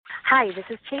Hi, this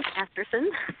is Chase Masterson,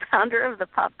 founder of the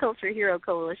Pop Culture Hero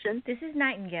Coalition. This is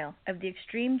Nightingale of the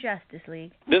Extreme Justice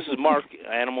League. This is Mark,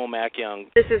 Animal Mac Young.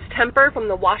 This is Temper from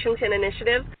the Washington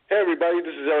Initiative. Hey everybody,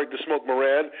 this is Eric the Smoke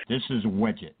Moran. This is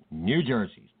Widget, New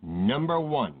Jersey's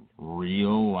 #1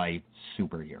 real-life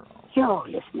superhero. You're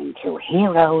listening to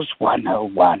Heroes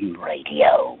 101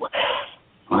 Radio.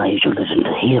 Why you should listen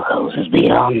to Heroes is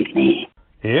beyond me.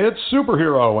 It's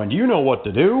Superhero, and you know what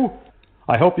to do.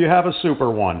 I hope you have a super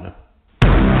one.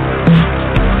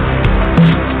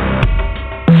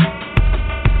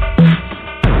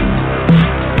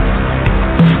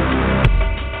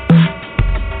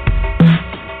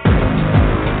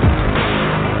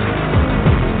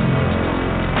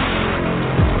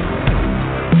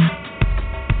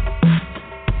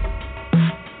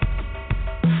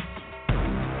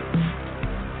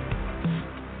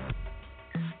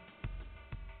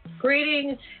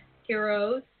 Greetings,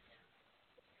 heroes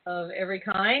of every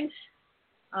kind.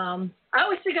 I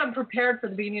always think I'm prepared for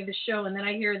the beginning of the show, and then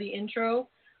I hear the intro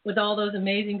with all those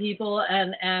amazing people,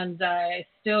 and I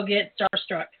still get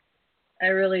starstruck. I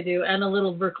really do, and a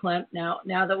little verklempt now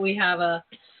that we've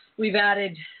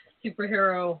added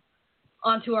superhero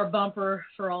onto our bumper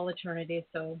for all eternity.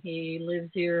 So he lives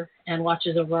here and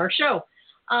watches over our show.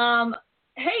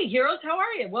 Hey, heroes, how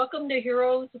are you? Welcome to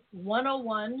Heroes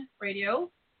 101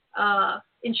 Radio.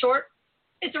 In short,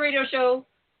 it's a radio show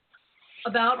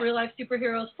about real-life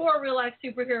superheroes for real-life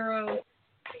superheroes,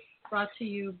 brought to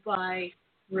you by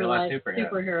real-life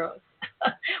superheroes.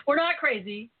 We're not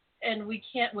crazy, and we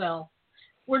can't. Well,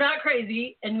 we're not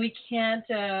crazy, and we can't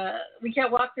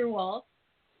walk through walls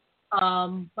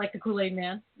like the Kool-Aid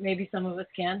Man. Maybe some of us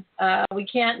can. We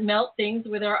can't melt things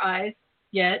with our eyes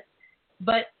yet,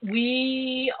 but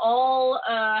we all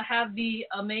have the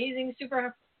amazing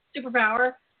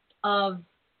superpower of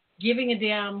giving a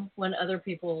damn when other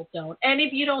people don't. And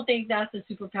if you don't think that's a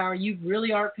superpower, you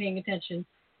really aren't paying attention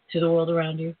to the world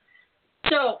around you.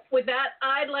 So with that,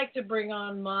 I'd like to bring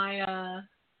on my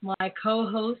my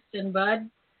co-host and bud,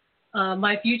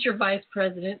 my future vice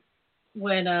president,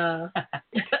 when my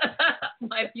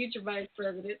future vice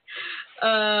president,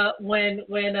 when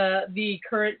the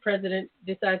current president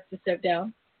decides to step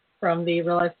down from the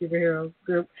Real Life Superhero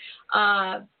group,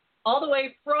 all the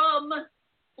way from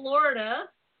Florida,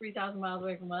 3,000 miles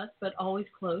away from us, but always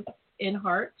close in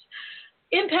heart.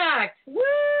 Impact! Woo!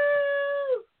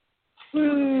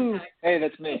 Woo! Hey,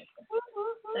 that's me.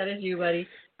 That is you, buddy.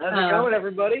 How's it going,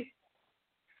 everybody?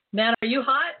 Man, are you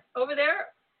hot over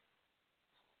there?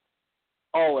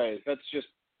 Always. That's just,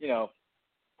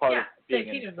 part of being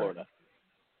in Florida.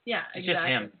 Yeah, it's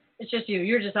exactly. Just him. It's just you.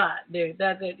 You're just hot, dude.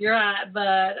 That's it. You're hot,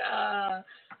 but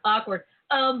awkward.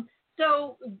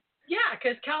 So, yeah,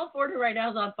 because California right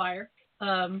now is on fire.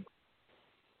 Again,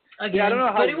 yeah, I don't know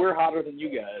how we're hotter than you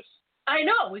guys. I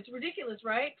know. It's ridiculous,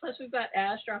 right? Plus, we've got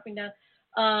ash dropping down.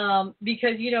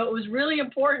 Because, it was really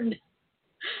important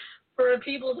for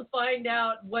people to find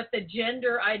out what the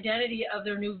gender identity of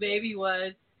their new baby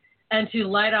was and to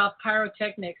light off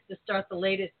pyrotechnics to start the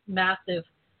latest massive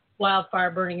wildfire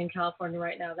burning in California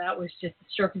right now. That was just a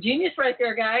stroke of genius right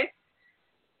there, guys.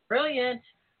 Brilliant.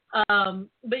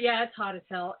 But yeah, it's hot as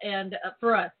hell. And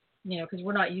for us, because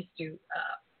we're not used to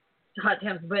hot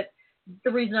temps. But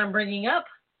the reason I'm bringing up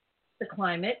the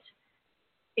climate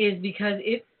is because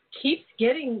it keeps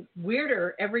getting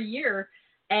weirder every year.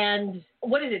 And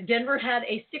what is it? Denver had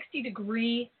a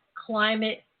 60-degree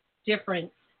climate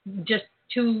difference just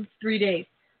 2-3 days.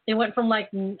 They went from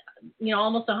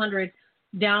almost 100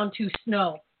 down to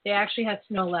snow. They actually had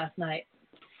snow last night.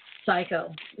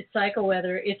 Psycho. It's psycho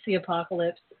weather. It's the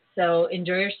apocalypse. So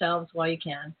enjoy yourselves while you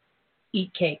can.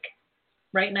 Eat cake.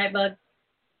 Right, NightBug?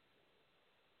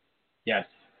 Yes.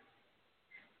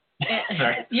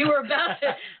 Sorry. You were about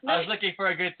to... I was looking for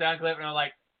a good sound clip, and I'm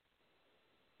like,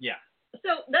 yeah.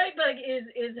 So NightBug is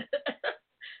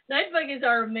NightBug is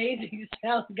our amazing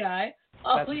sound guy.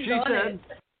 That's what she said.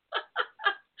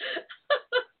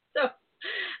 So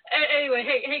anyway,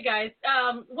 hey guys,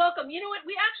 welcome. You know what?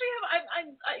 We actually have.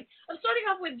 I'm starting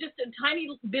off with just a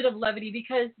tiny bit of levity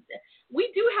because we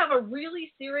do have a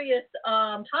really serious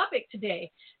topic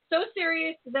today. So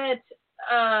serious that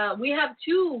we have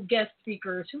two guest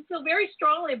speakers who feel very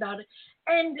strongly about it.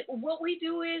 And what we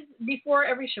do is, before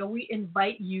every show, we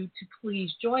invite you to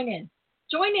please join in.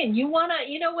 Join in. You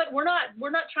know what? We're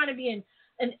not trying to be in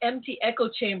an empty echo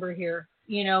chamber here.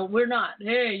 We're not.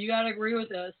 Hey, you got to agree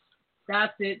with us.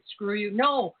 That's it. Screw you.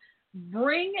 No.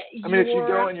 Bring your... I mean, if you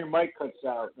go and your mic cuts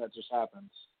out, that just happens.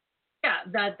 Yeah,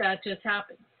 that just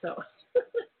happens. So,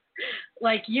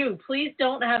 like you, please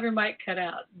don't have your mic cut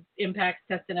out. Impact's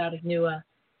testing out his new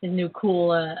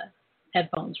cool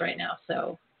headphones right now,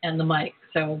 so and the mic.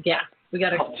 So yeah, we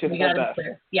got to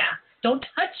clear. Yeah, don't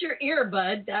touch your ear,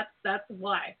 bud. That's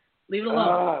why. Leave it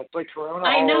alone. It's like Corona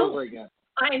all over again.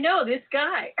 I know this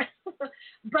guy,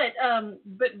 but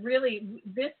really,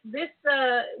 this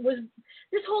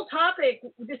whole topic,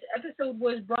 this episode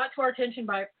was brought to our attention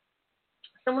by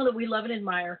someone that we love and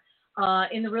admire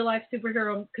in the real life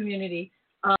superhero community,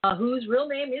 whose real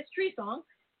name is Treesong.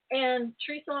 And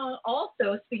Treesong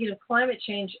also, speaking of climate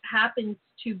change, happens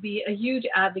to be a huge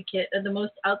advocate, and the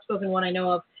most outspoken one I know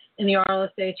of in the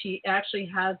RLSH. He actually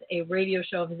has a radio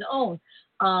show of his own,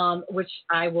 which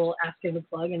I will ask him to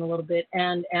plug in a little bit.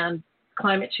 And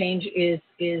climate change is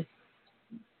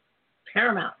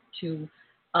paramount to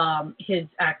his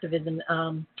activism,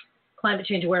 climate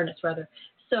change awareness, rather.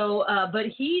 So, but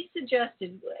he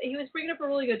suggested, he was bringing up a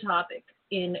really good topic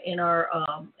in our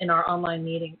online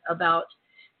meeting about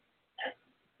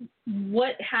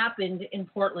what happened in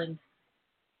Portland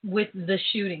with the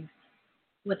shootings,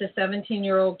 with a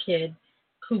 17-year-old kid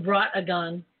who brought a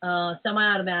gun,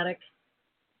 semi-automatic,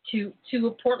 to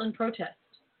a Portland protest.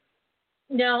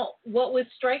 Now, what was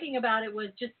striking about it was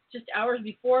just hours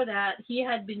before that, he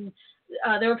had been,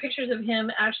 there were pictures of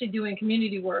him actually doing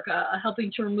community work,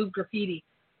 helping to remove graffiti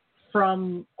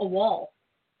from a wall.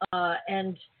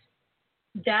 And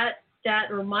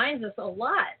that reminds us a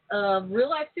lot of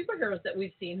real-life superheroes that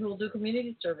we've seen who will do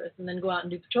community service and then go out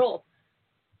and do patrols.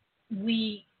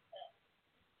 We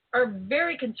are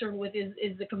very concerned with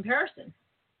is the comparison,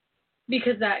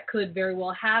 because that could very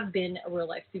well have been a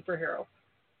real-life superhero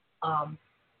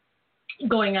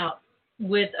going out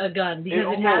with a gun. Because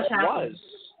it has happened.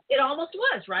 It almost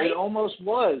was, right? It almost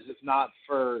was, if not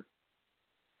for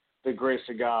the grace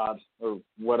of God or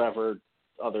whatever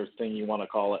other thing you want to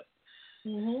call it.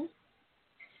 Mm-hmm.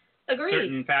 Agreed.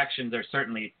 Certain factions are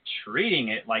certainly treating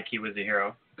it like he was a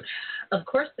hero. Of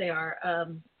course they are.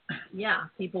 Yeah,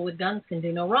 people with guns can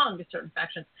do no wrong to certain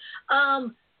factions.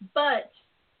 But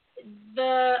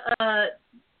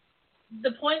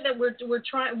the point that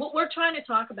what we're trying to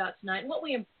talk about tonight, and what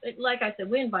we, like I said,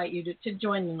 we invite you to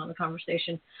join in on the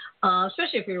conversation,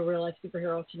 especially if you're a real life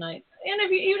superhero tonight,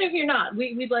 and even if you're not,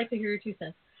 we'd like to hear your 2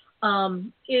 cents.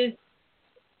 Is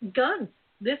guns.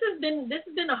 This has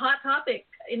been a hot topic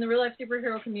in the real life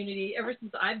superhero community ever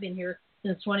since I've been here,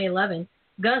 since 2011.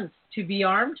 Guns, to be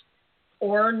armed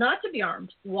or not to be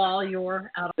armed while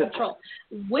you're out of patrol.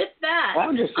 With that, I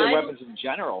would just say weapons in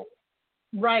general.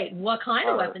 Right. What kind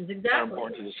of weapons? Exactly. Are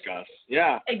important to discuss.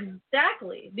 Yeah.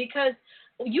 Exactly. Because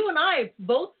you and I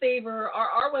both favor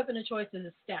our weapon of choice is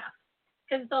a staff,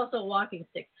 because it's also a walking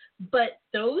stick. But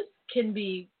those can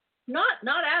be not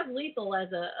as lethal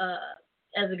as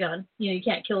a gun. You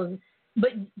can't kill them.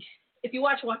 But if you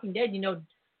watch Walking Dead,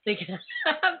 they can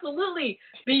absolutely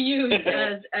be used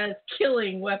as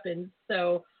killing weapons.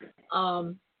 So,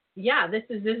 yeah, this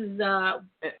is the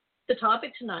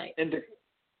topic tonight.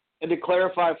 And to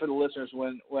clarify for the listeners,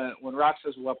 when Rock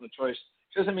says weapon of choice,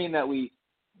 it doesn't mean that we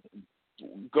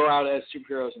go out as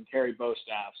superheroes and carry bow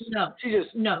staffs. No. She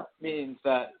just means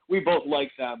that we both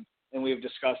like them, and we have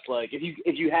discussed, like, if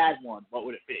you had one, what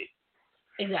would it be?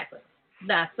 Exactly.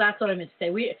 That's what I meant to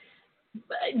say.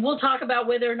 We'll talk about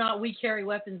whether or not we carry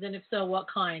weapons, and if so, what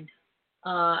kind,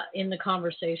 in the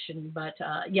conversation. But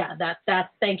yeah, that's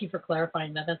thank you for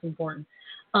clarifying that. That's important.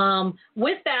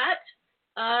 With that,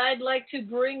 I'd like to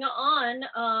bring on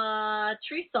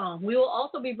Treesong. We will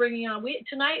also be bringing on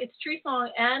tonight. It's Treesong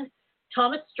and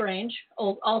Thomas Strange,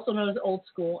 also known as Old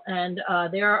School, and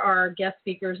they are our guest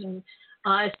speakers. And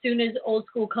as soon as Old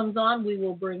School comes on, we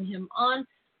will bring him on.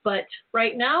 But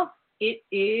right now, it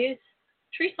is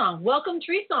Treesong. Welcome,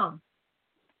 Treesong.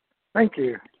 Thank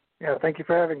you. Yeah, thank you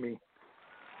for having me.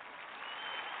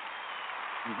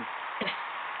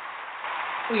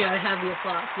 We gotta have the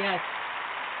applause. Yes.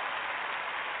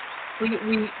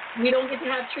 We don't get to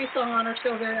have Treesong on our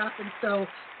show very often, so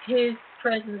his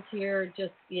presence here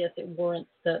just, yes, it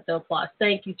warrants the applause.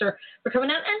 Thank you, sir, for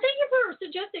coming out, and thank you for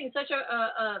suggesting such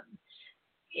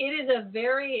it is a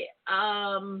very,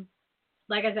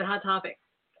 like I said, hot topic,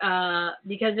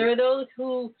 because there are those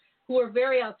who are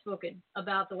very outspoken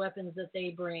about the weapons that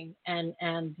they bring and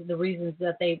the reasons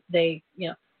that they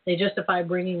justify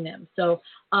bringing them. So,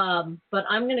 but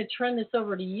I'm going to turn this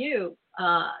over to you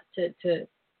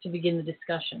to begin the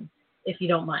discussion, if you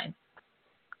don't mind.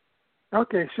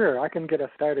 Okay, sure. I can get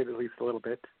us started at least a little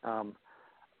bit.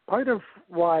 Part of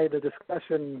why the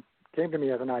discussion came to me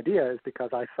as an idea is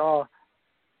because I saw,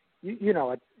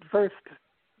 at first,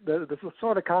 the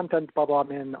sort of content bubble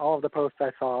I'm in, all of the posts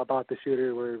I saw about the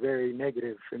shooter were very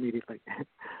negative immediately.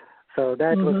 So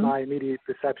that was my immediate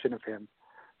perception of him.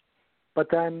 But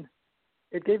then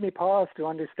it gave me pause to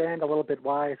understand a little bit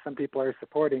why some people are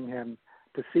supporting him,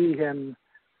 to see him,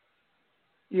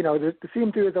 to see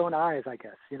him through his own eyes, I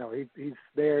guess. He's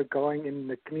there going in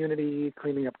the community,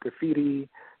 cleaning up graffiti.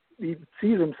 He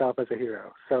sees himself as a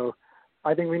hero. So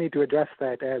I think we need to address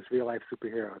that as real-life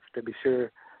superheroes to be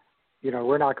sure,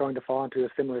 we're not going to fall into a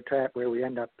similar trap where we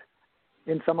end up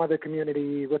in some other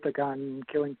community with a gun,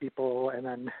 killing people, and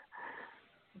then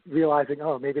realizing,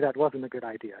 oh, maybe that wasn't a good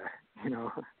idea,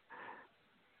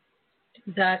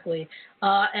 Exactly.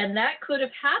 And that could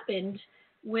have happened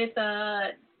with,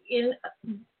 when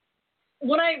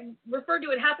I referred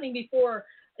to it happening before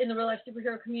in the real-life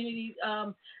superhero community,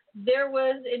 there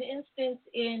was an instance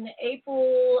in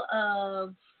April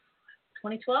of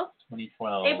 2012?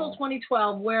 2012. April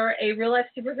 2012, where a real-life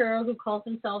superhero who calls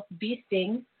himself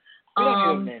Beasting. We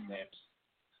don't need to name names.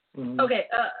 Mm-hmm. Okay,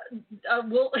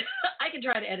 I can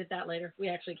try to edit that later. We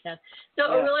actually can. So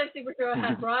Yeah. a real-life superhero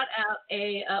had brought out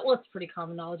it's pretty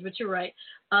common knowledge, but you're right,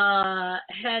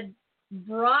 had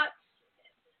brought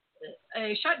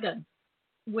a shotgun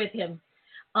with him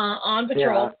on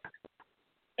patrol.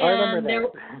 Yeah. I remember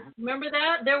that. Remember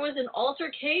that? There was an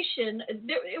altercation.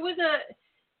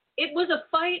 It was a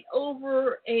fight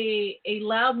over a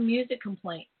loud music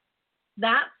complaint.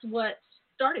 That's what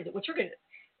started it, which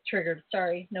triggered.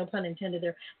 Sorry, no pun intended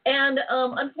there. And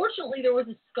unfortunately, there was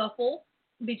a scuffle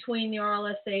between the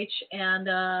RLSH and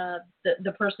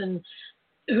the person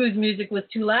whose music was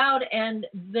too loud, and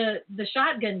the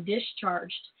shotgun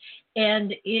discharged,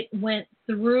 and it went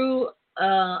through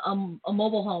a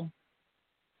mobile home,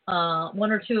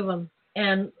 one or two of them,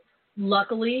 and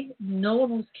luckily no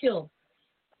one was killed.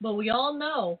 But we all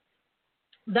know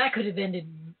that could have ended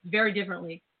very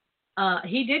differently.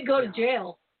 He did go to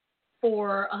jail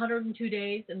for 102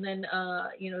 days, and then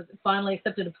finally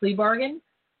accepted a plea bargain.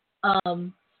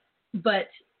 But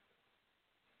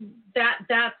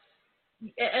that's,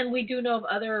 and we do know of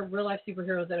other real life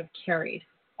superheroes that have carried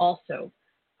also.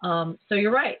 So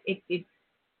you're right. It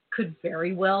could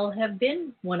very well have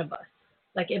been one of us,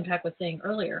 like Impact was saying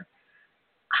earlier.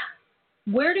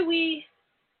 Where do we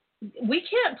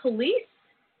can't police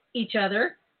each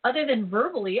other other than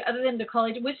verbally, other than to call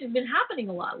each, which has been happening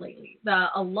a lot lately.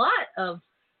 A lot of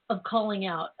calling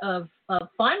out of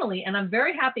finally, and I'm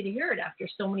very happy to hear it after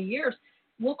so many years.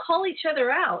 We'll call each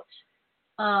other out.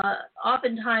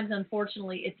 Oftentimes,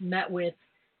 unfortunately, it's met with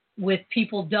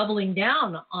people doubling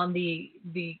down on the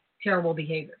terrible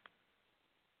behavior,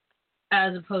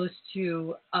 as opposed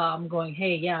to going,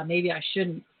 hey, yeah, maybe I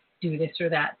shouldn't do this or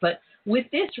that. But with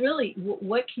this, really,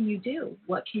 what can you do?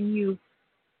 What can you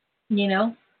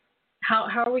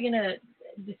how are we going to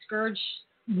discourage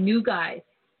new guys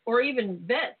or even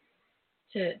vets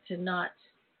to not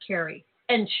carry?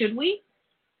 And should we?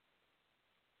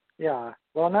 Yeah.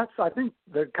 Well, and I think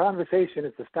the conversation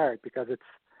is the start, because it's,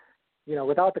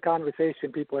 without the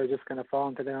conversation, people are just going to fall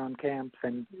into their own camps,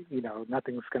 and,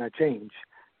 nothing's going to change.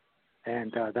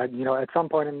 And that, at some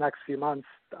point in the next few months,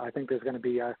 I think there's going to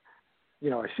be a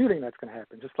shooting that's going to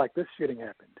happen, just like this shooting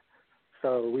happened.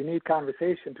 So we need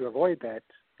conversation to avoid that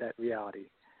reality.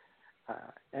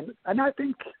 And I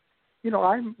think,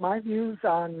 my views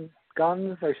on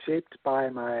guns are shaped by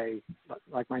my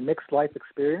mixed life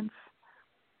experience.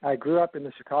 I grew up in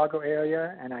the Chicago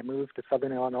area, and I moved to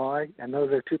Southern Illinois, and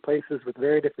those are two places with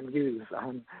very different views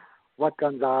on what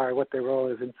guns are, what their role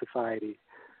is in society.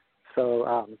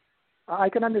 So I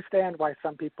can understand why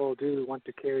some people do want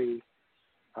to carry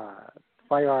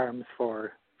firearms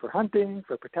for hunting,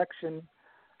 for protection.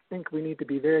 I think we need to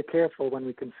be very careful when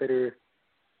we consider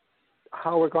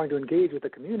how we're going to engage with the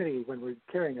community when we're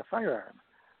carrying a firearm.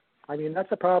 I mean,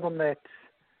 that's a problem that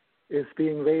is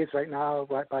being raised right now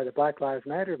by the Black Lives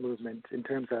Matter movement, in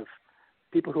terms of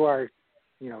people who are,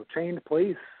 trained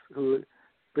police who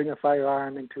bring a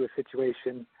firearm into a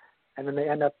situation, and then they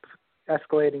end up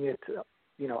escalating it,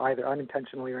 either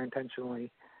unintentionally or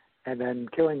intentionally, and then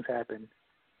killings happen.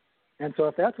 And so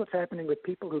if that's what's happening with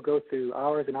people who go through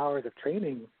hours and hours of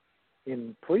training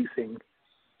in policing,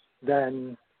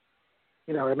 then,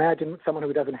 imagine someone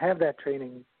who doesn't have that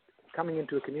training coming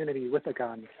into a community with a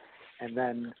gun and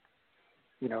then,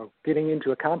 getting into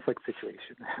a conflict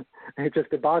situation.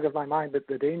 It boggles my mind that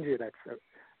the danger that's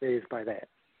raised by that.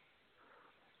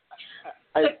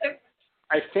 I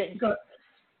think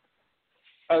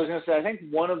I was going to say, I think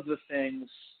one of the things,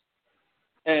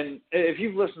 and if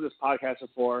you've listened to this podcast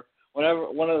before, one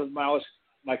of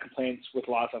my complaints with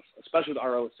lots of, especially with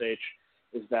RLSH,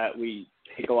 is that we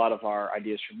take a lot of our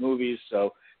ideas from movies.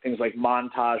 So things like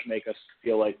montage make us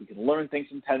feel like we can learn things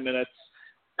in 10 minutes,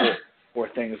 or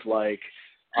things like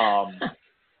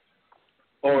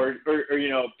or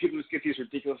people just get these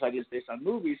ridiculous ideas based on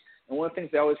movies. And one of the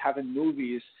things they always have in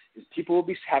movies is people will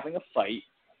be having a fight,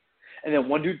 and then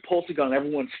one dude pulls a gun,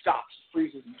 everyone stops,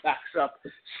 freezes, and backs up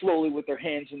slowly with their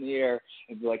hands in the air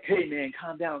and be like, "Hey man,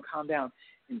 calm down, calm down."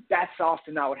 And that's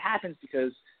often not what happens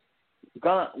because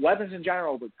weapons in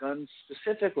general, but guns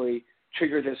specifically,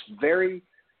 trigger this very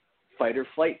fight or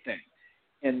flight thing.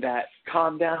 And that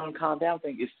calm down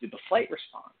thing is the flight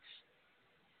response.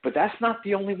 But that's not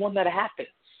the only one that happens.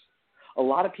 A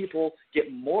lot of people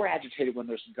get more agitated when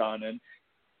there's a gun,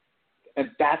 and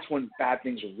that's when bad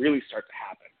things really start to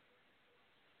happen.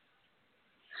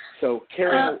 So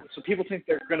so people think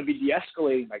they're going to be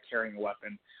de-escalating by carrying a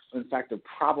weapon, when in fact they're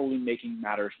probably making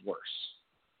matters worse.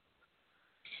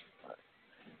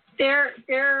 There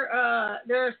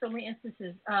are so many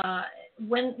instances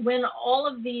when all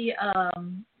of the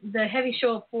heavy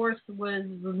show of force was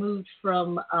removed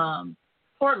from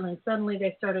Portland. Suddenly,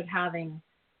 they started having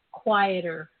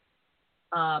quieter,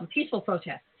 peaceful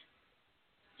protests.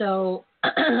 So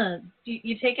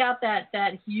you take out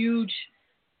that huge.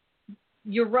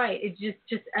 You're right. It's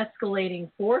just escalating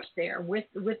force there with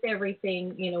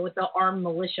everything, with the armed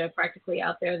militia practically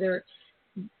out there.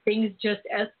 Things just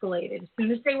escalated. As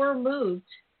soon as they were removed,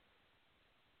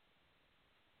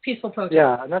 peaceful protest.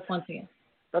 Yeah, and once again.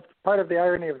 That's part of the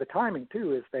irony of the timing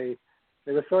too. Is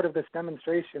there was sort of this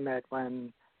demonstration that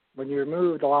when you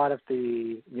removed a lot of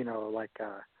the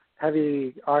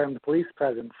heavy armed police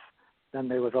presence, then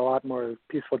there was a lot more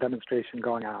peaceful demonstration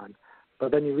going on.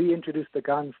 But then you reintroduce the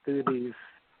guns through these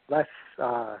less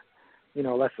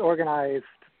organized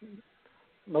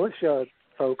militia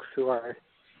folks who are,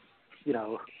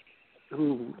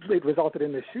 who it resulted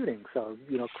in this shooting. So,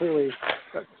 clearly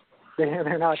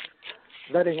they're not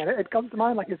letting, and it comes to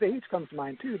mind, like his age comes to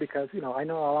mind too, because, I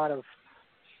know a lot of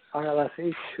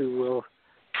RLSH who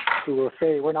will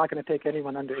say we're not going to take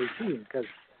anyone under 18 because,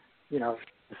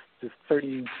 just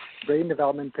certain brain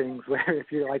development things where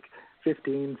if you're like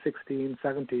 15, 16,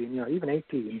 17, even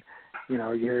 18,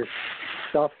 your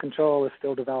self-control is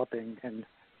still developing, and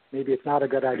maybe it's not a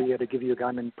good idea to give you a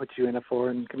gun and put you in a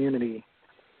foreign community.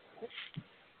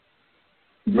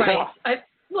 Right.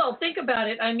 Well, think about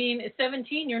it. I mean, at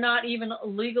 17, you're not even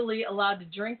legally allowed to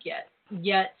drink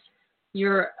yet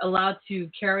you're allowed to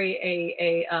carry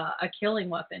a killing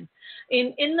weapon.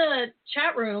 In the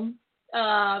chat room,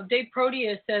 Dave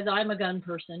Proteus says, I'm a gun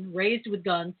person, raised with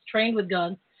guns, trained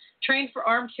for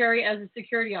armed carry as a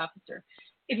security officer.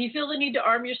 If you feel the need to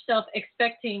arm yourself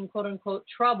expecting, quote unquote,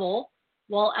 trouble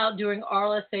while out doing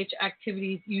RLSH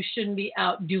activities, you shouldn't be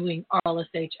out doing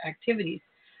RLSH activities.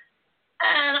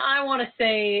 And I want to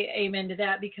say amen to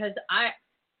that because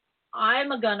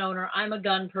I'm a gun owner. I'm a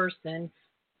gun person,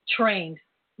 trained.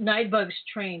 NightBug's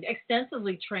trained,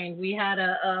 extensively trained. We had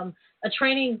a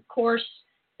training course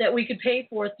that we could pay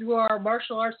for through our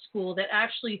martial arts school that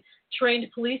actually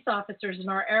trained police officers in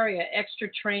our area, extra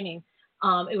training.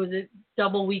 It was a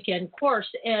double weekend course.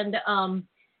 And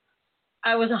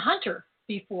I was a hunter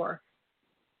before.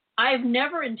 I've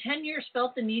never in 10 years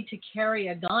felt the need to carry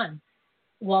a gun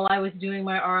while I was doing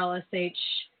my RLSH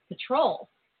patrol.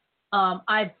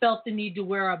 I felt the need to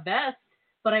wear a vest,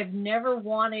 but I've never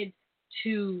wanted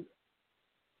to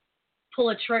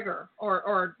pull a trigger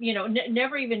or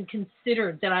never even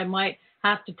considered that I might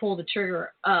have to pull the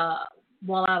trigger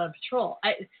while out on patrol.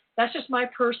 That's just my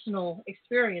personal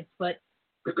experience, but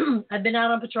I've been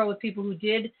out on patrol with people who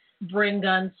did bring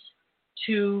guns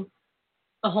to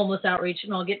a homeless outreach,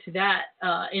 and I'll get to that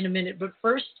in a minute. But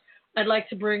first, I'd like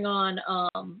to bring on,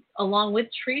 along with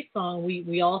Treesong,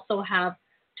 we also have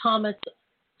Thomas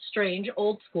Strange,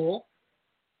 old school,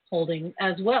 holding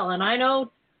as well. And I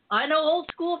know old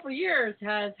school for years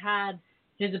has had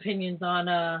his opinions on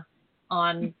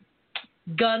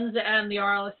guns and the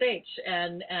RLSH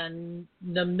and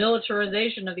the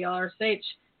militarization of the RLSH,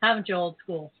 haven't you, old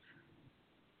school?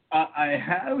 I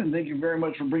have, and thank you very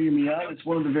much for bringing me on. It's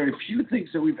one of the very few things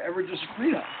that we've ever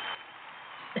disagreed on.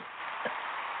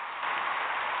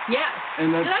 Yeah.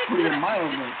 And that's pretty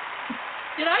mildly.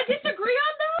 Did I disagree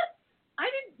on that? I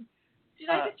didn't. Did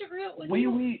I disagree with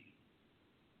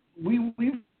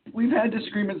you? We've had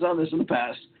disagreements on this in the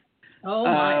past. Oh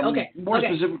my. Okay. More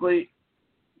specifically,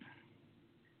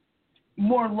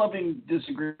 more loving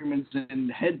disagreements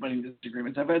than headbutting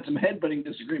disagreements. I've had some headbutting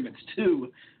disagreements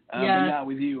too, but not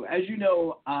with you. As you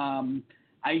know,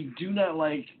 I do not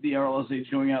like the RLSH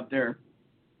going out there,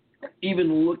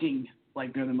 even looking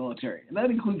like they're the military, and that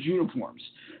includes uniforms.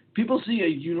 People see a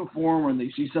uniform or they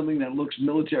see something that looks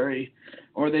military,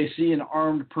 or they see an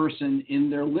armed person in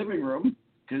their living room,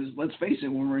 because let's face it,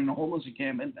 when we're in a homeless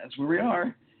encampment, that's where we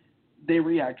are. they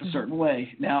react a certain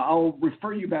way. Now, I'll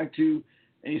refer you back to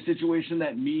a situation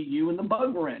that me, you, and the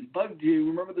Bug were in. Bug, do you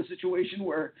remember the situation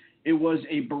where it was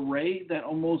a beret that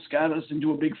almost got us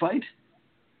into a big fight?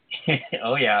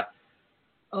 Oh, yeah.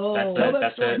 Oh,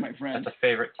 that's story, my friend. That's a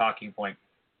favorite talking point.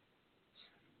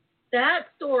 That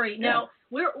story. Yeah. Now,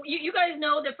 you guys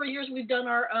know that for years we've done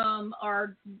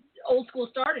our old school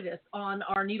Stardust on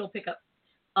our needle pickup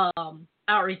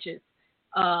outreaches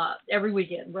every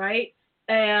weekend, right?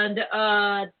 And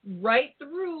right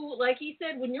through, like he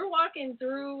said, when you're walking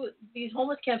through these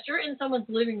homeless camps, you're in someone's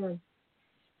living room.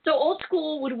 So old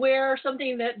school would wear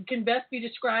something that can best be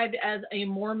described as a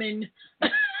Mormon.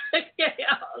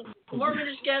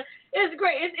 Mormonish camp. It's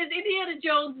great. It's Indiana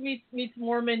Jones meets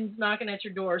Mormons knocking at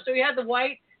your door. So he had the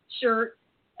white shirt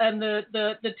and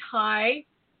the tie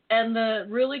and the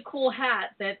really cool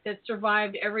hat that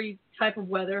survived every type of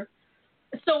weather.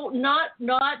 So not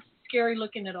scary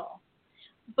looking at all.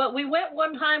 But we went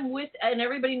one time with, and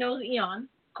everybody knows Eon,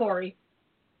 Corey.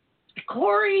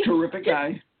 Terrific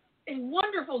guy. A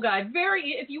wonderful guy.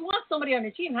 If you want somebody on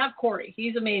your team, have Corey.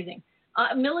 He's amazing.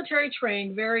 Military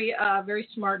trained, very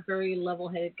smart, very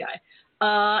level-headed guy.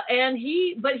 But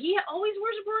he always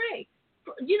wears a beret.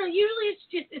 Usually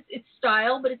it's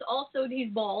style, but it's also he's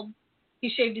bald. He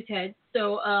shaved his head,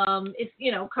 so it's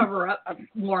cover up,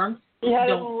 warmth. He had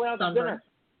it when we went out to dinner.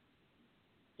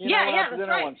 That's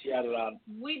right. Once he had it on.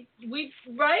 We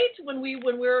when we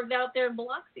were out there in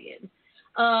Biloxi,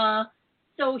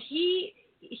 so he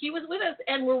was with us,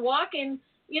 and we're walking.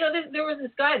 There was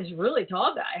this guy, this really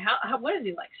tall guy. How what is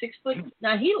he, like 6 foot?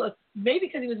 Now he looks, maybe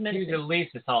because he was meant to be. He was at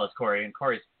least as tall as Corey, and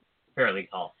Corey's fairly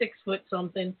tall. 6 foot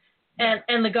something.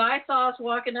 And the guy saw us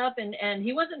walking up, and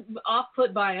he wasn't off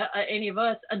put by any of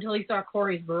us until he saw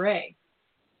Corey's beret.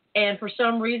 And for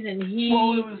some reason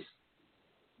Well, it was.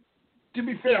 To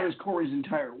be fair, it was Corey's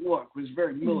entire look was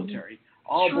very military.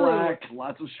 All True. black,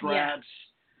 lots of straps,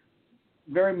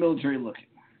 very military looking.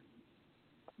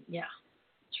 Yeah,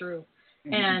 true.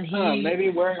 And maybe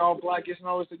wearing all black isn't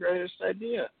always the greatest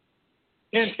idea.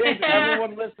 Hint, hint,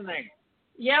 everyone listening.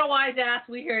 Yeah, wise ass,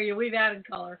 we hear you. We've added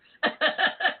color.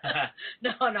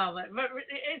 No, but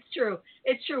it's true.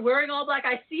 It's true. Wearing all black,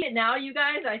 I see it now, you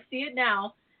guys. I see it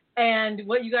now. And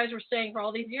what you guys were saying for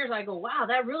all these years, I go, wow,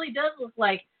 that really does look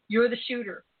like you're the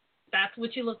shooter. That's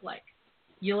what you look like.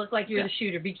 You look like you're the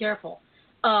shooter. Be careful.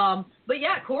 But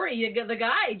yeah, Corey, the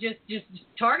guy just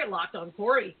target locked on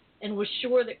Corey and was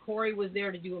sure that Corey was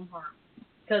there to do him harm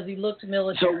because he looked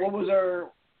military.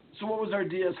 So what was our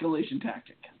de-escalation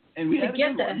tactic? And we had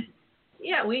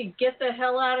we get the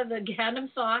hell out of hand him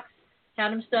socks,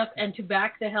 hand him stuff, and to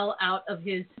back the hell out of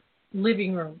his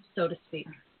living room, so to speak.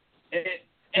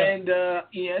 And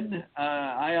Ian,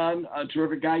 Ion, a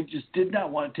terrific guy, just did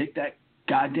not want to take that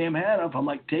goddamn hat off. I'm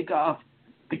like, take off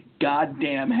the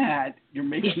goddamn hat. You're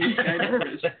making this guy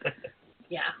nervous.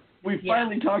 Yeah. We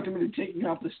finally talked him into taking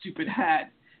off the stupid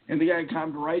hat. And the guy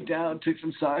calmed right down, took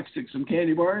some socks, took some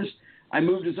candy bars. I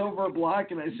moved us over a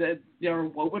block, and I said,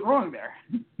 what went wrong there?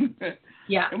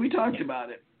 Yeah. And we talked about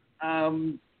it.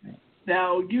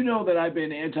 Now, you know that I've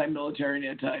been anti-military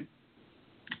and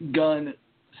anti-gun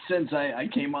since I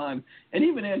came on, and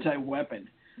even anti-weapon.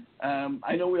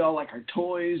 I know we all like our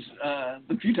toys.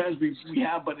 The few times we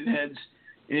have butted heads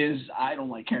is I don't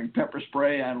like carrying pepper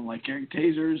spray. I don't like carrying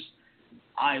tasers.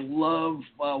 I love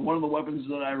one of the weapons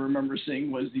that I remember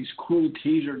seeing was these cool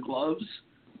taser gloves.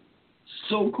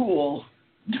 So cool,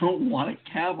 don't want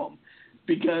to have them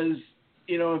because,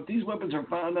 if these weapons are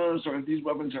found on us or if these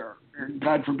weapons are,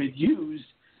 God forbid, used,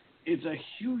 it's a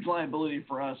huge liability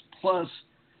for us. Plus,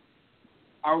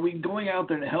 are we going out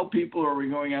there to help people or are we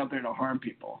going out there to harm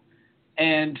people?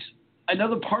 And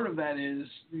another part of that is,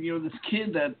 this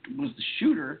kid that was the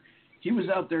shooter, he was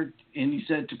out there and he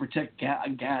said to protect a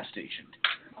gas station.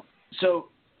 So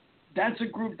that's a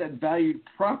group that valued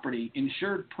property,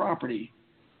 insured property,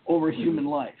 over human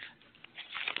life.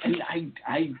 And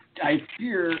I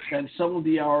fear that some of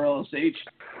the RLSH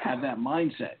have that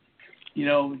mindset.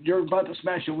 You're about to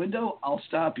smash a window, I'll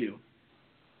stop you.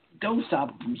 Don't stop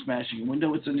them from smashing a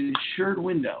window. It's an insured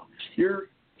window.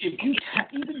 Even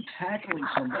tackling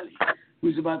somebody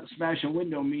who's about to smash a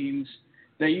window means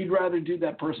that you'd rather do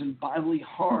that person bodily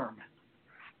harm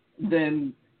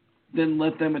than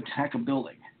let them attack a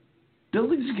building.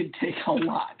 Buildings can take a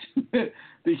lot.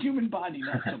 The human body,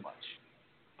 not so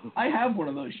much. I have one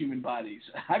of those human bodies.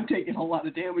 I've taken a lot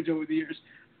of damage over the years.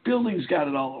 Buildings got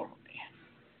it all over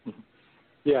me.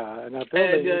 Yeah, and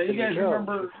you guys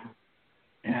remember?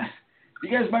 Yeah, you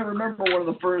guys might remember one of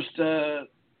the first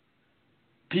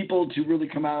people to really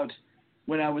come out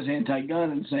when I was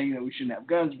anti-gun and saying that we shouldn't have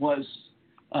guns was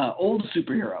Old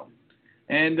Superhero.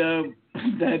 And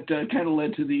that kind of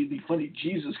led to the funny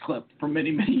Jesus clip from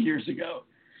many, many years ago.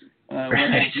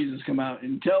 When had Jesus come out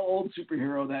and tell old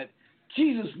superhero that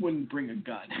Jesus wouldn't bring a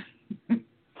gun.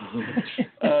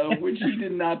 Which he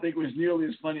did not think was nearly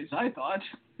as funny as I thought.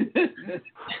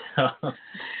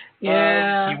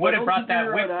 Yeah. He would have brought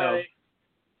that whip, though.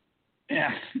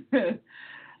 Yeah.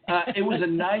 It was a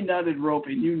 9-knotted rope,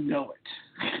 and you know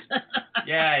it.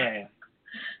 Yeah.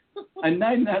 A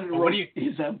 9-knotted rope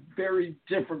is a very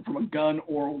different from a gun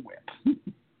or a whip.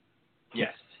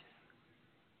 Yes.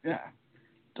 Yeah.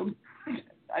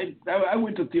 I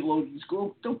went to theologian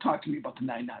school. Don't talk to me about the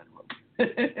 9-knotted rope.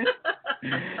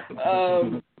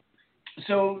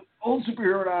 So, old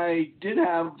superhero and I did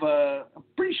have a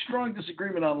pretty strong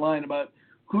disagreement online about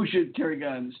who should carry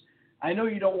guns. I know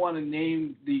you don't want to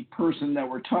name the person that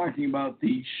we're talking about,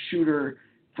 the shooter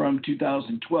from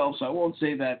 2012, so I won't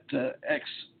say that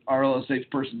ex-RLSH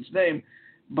person's name,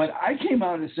 but I came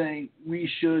out as saying we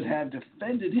should have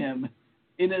defended him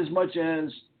in as much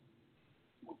as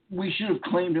we should have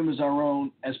claimed him as our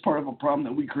own as part of a problem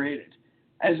that we created.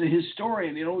 As a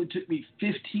historian, it only took me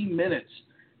 15 minutes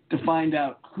to find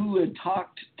out who had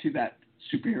talked to that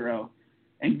superhero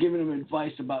and given him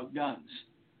advice about guns.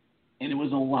 And it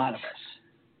was a lot of us.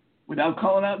 Without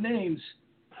calling out names,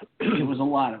 it was a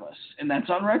lot of us. And that's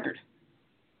on record.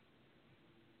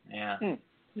 Yeah.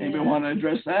 Anybody want to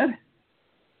address that?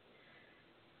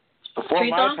 Before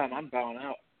my time, I'm bowing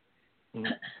out.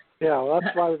 Yeah, well,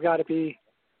 that's why we've got to be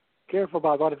careful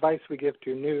about what advice we give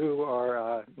to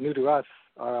new to us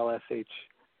RLSH,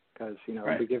 because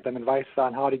if we give them advice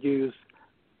on how to use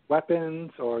weapons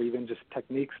or even just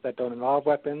techniques that don't involve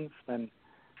weapons, then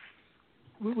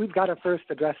we've got to first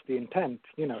address the intent.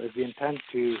 Is the intent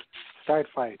to start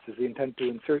fights? Is the intent to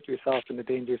insert yourself into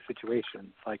dangerous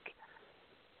situations? Like,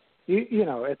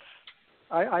 it's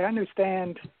I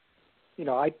understand.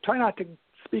 I try not to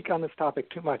speak on this topic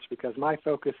too much because my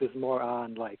focus is more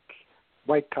on like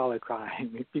white collar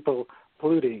crime, people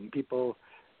polluting, people,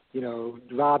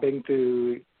 robbing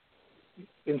through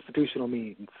institutional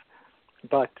means.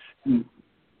 But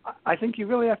I think you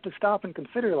really have to stop and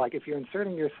consider, like, if you're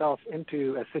inserting yourself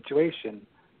into a situation,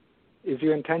 is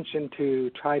your intention to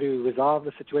try to resolve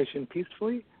the situation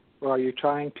peacefully, or are you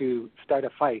trying to start a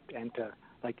fight and to,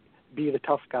 like, be the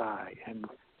tough guy and,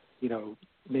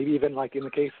 maybe even like in the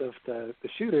case of the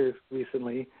shooter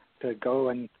recently, to go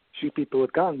and shoot people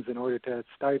with guns in order to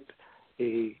start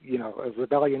a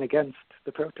rebellion against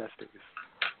the protesters.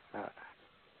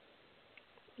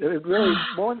 It really,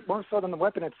 more so than the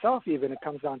weapon itself even, it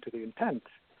comes down to the intent.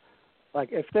 Like,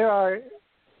 if there are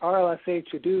RLSH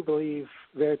who do believe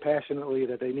very passionately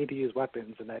that they need to use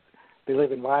weapons and that they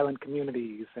live in violent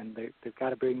communities and they've got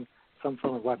to bring some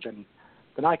form of weapon,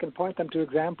 then I can point them to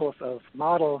examples of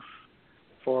models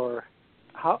for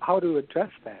how to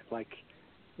address that. Like,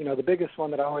 the biggest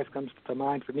one that always comes to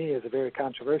mind for me is a very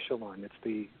controversial one. It's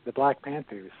the Black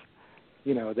Panthers.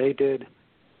 They did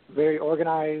very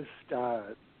organized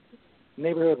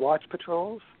neighborhood watch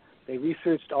patrols. They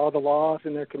researched all the laws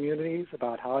in their communities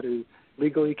about how to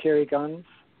legally carry guns.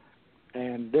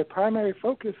 And their primary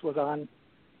focus was on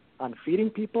feeding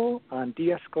people, on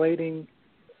de-escalating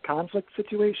conflict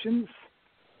situations.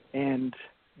 And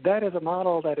that is a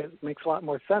model that makes a lot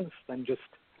more sense than just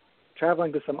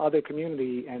traveling to some other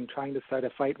community and trying to start a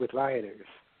fight with rioters.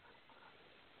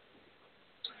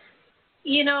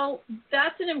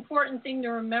 That's an important thing to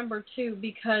remember too,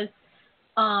 because,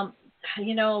 Bug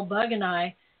and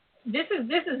I,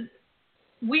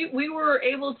 we were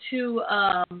able to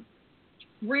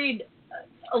read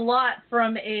a lot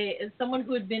from someone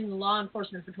who had been in law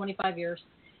enforcement for 25 years,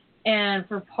 and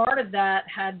for part of that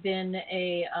had been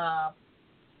a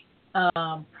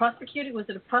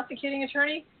prosecuting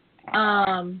attorney?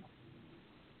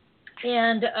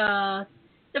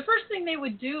 The first thing they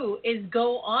would do is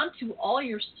go onto all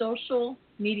your social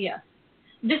media.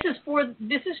 This is for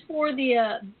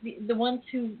the ones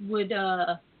who would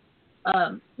the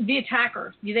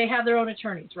attacker. They have their own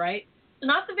attorneys, right? So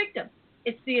not the victim.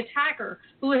 It's the attacker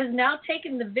who has now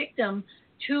taken the victim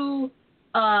to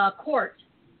court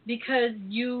because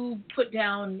you put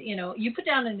down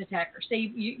an attacker.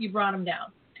 Say you brought him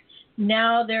down.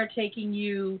 Now they're taking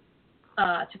you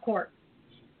to court.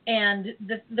 And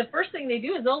the first thing they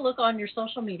do is they'll look on your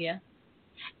social media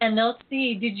and they'll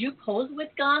see, did you pose with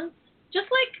guns? Just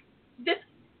like this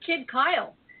kid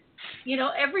Kyle,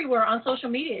 everywhere on social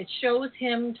media, it shows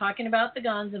him talking about the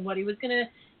guns and what he was going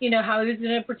to, how he was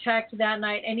going to protect that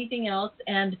night, anything else.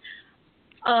 And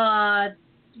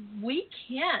we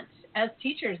can't, as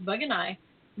teachers, Bug and I,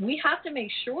 we have to make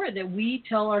sure that we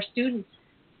tell our students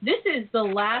This is the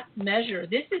last measure.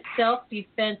 This is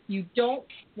self-defense. You don't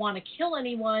want to kill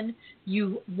anyone.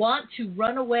 You want to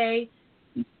run away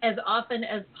as often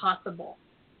as possible,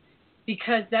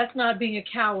 because that's not being a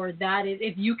coward. That is,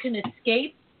 if you can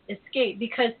escape, escape.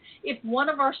 Because if one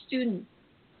of our students,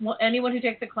 anyone who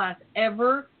takes the class,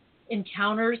 ever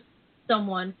encounters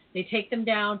someone, they take them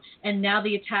down, and now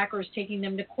the attacker is taking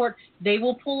them to court, they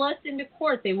will pull us into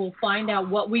court. They will find out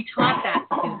what we taught that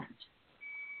student.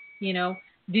 You know,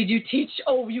 did you teach,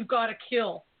 oh, you've got to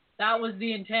kill? That was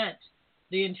the intent.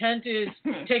 The intent is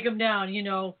take them down, you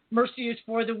know, mercy is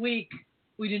for the weak.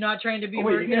 We do not train to be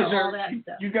all that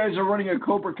stuff. You guys are running a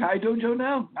Cobra Kai dojo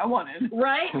now? I want in.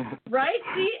 Right?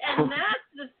 See, and that's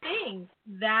the thing.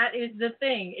 That is the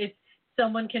thing. It's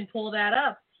someone can pull that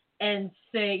up and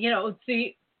say, you know,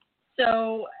 see,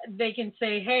 so they can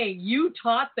say, hey, you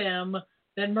taught them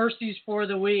that mercy's for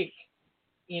the weak.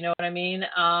 You know what I mean?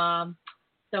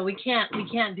 So we can't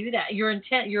do that. Your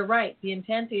intent, you're right. The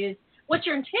intent is, what's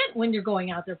your intent when you're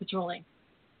going out there patrolling?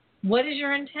 What is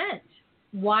your intent?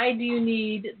 Why do you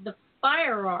need the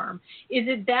firearm? Is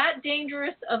it that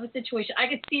dangerous of a situation? I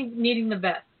could see needing the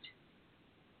vest.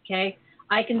 Okay?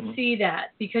 I can see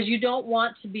that, because you don't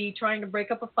want to be trying to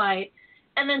break up a fight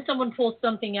and then someone pulls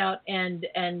something out and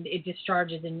it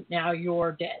discharges and now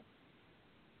you're dead.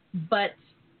 But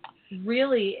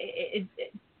really,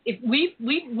 if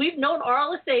we've known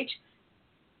RLSH,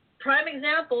 prime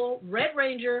example, Red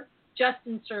Ranger, just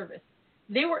in service.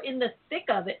 They were in the thick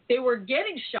of it. They were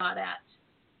getting shot at.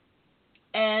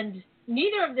 And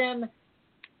neither of them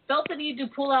felt the need to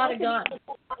pull out a gun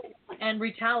and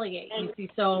retaliate. You see,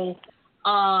 so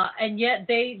and yet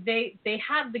they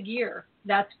have the gear.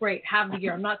 That's great. Have the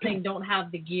gear. I'm not saying don't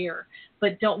have the gear,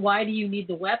 but why do you need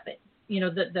the weapon? You know,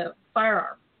 the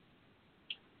firearm.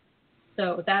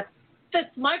 So that's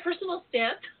my personal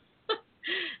stance.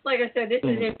 Like I said, this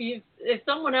is if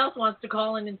someone else wants to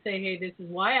call in and say, hey, this is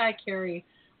why I carry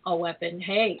a weapon.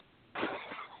 Hey.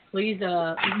 Please,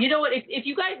 you know what, if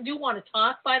you guys do want to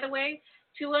talk, by the way,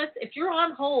 to us, if you're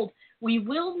on hold, we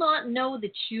will not know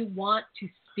that you want to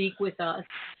speak with us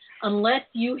unless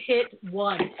you hit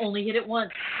once. Only hit it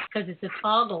once, because it's a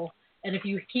toggle, and if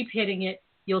you keep hitting it,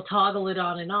 you'll toggle it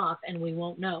on and off, and we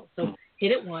won't know. So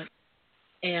hit it once,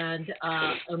 and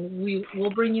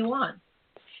we'll bring you on.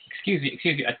 Excuse me,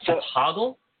 a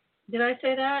toggle? Did I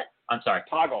say that? I'm sorry.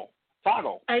 Toggle.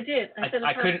 I did. I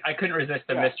couldn't resist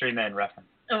the Mystery Men reference.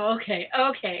 Oh, okay.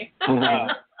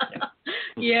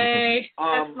 Yay.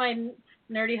 That's my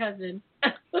nerdy husband.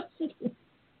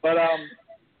 But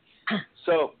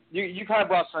so you kind of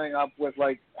brought something up with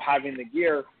like having the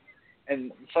gear,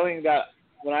 and something that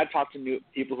when I talk to new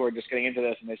people who are just getting into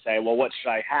this and they say, well, what should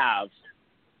I have?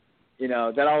 You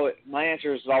know, my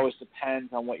answer is it always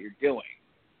depends on what you're doing.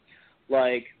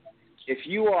 Like, if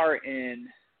you are in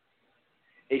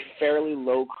a fairly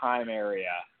low crime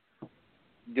area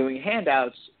doing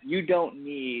handouts, you don't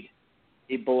need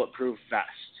a bulletproof vest.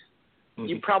 Mm-hmm.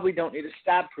 You probably don't need a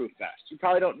stab-proof vest. You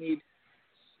probably don't need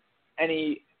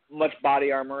much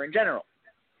body armor in general.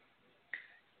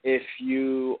 If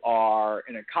you are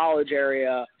in a college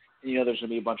area and you know there's going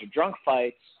to be a bunch of drunk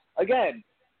fights, again,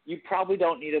 you probably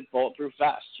don't need a bulletproof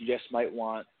vest. You just might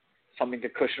want something to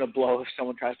cushion a blow if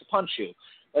someone tries to punch you.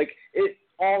 Like, it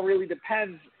all really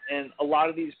depends. And a lot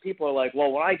of these people are like,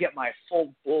 well, when I get my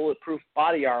full bulletproof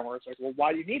body armor, it's like, well,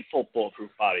 why do you need full bulletproof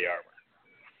body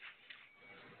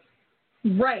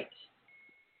armor? Right.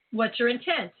 What's your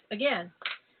intent? Again,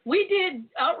 we did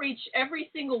outreach every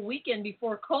single weekend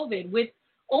before COVID with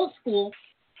old school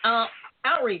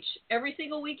outreach every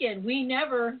single weekend. We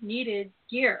never needed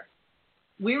gear.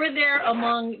 We were there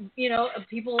among, you know,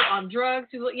 people on drugs,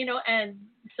 and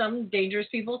some dangerous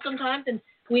people sometimes, and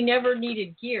we never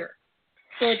needed gear.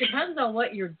 So it depends on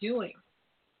what you're doing.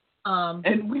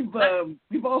 And we've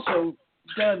also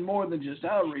done more than just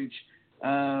outreach.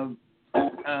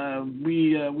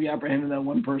 We apprehended that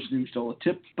one person who stole a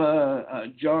tip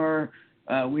jar.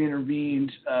 We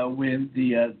intervened with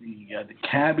the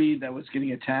cabbie that was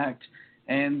getting attacked,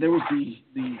 and there was the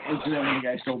incident when the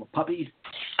guy stole the puppy.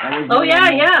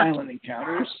 Violent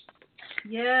encounters.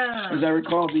 Yeah. As I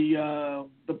recall,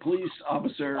 the police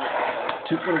officer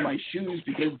took one of my shoes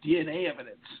because DNA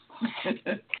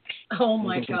evidence. Oh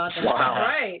my God, that's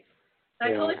right. I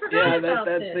totally forgot about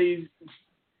this.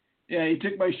 He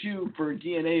took my shoe for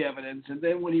DNA evidence, and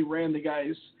then when he ran the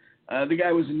guy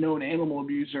was a known animal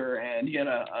abuser, and he had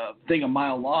a thing a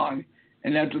mile long.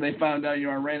 And after they found out,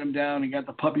 I ran him down and got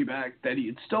the puppy back that he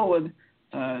had stolen.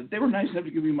 They were nice enough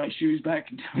to give me my shoes back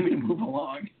and tell me to move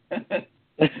along.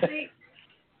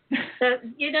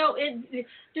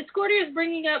 Discordia is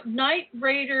bringing up Night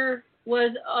Raider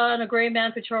was on a grey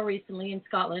man patrol recently in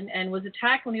Scotland and was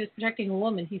attacked when he was protecting a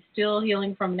woman. He's still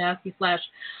healing from a nasty slash.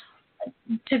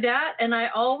 To that, and I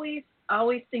always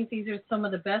think these are some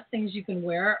of the best things you can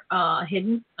wear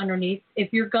hidden underneath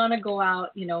if you're going to go out,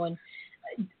 and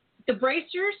the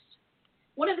bracers,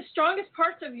 one of the strongest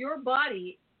parts of your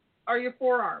body are your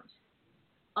forearms,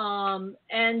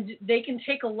 and they can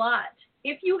take a lot.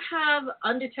 If you have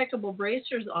undetectable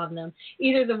bracers on them,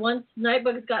 either the ones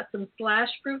NightBug's got some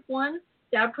slash-proof ones,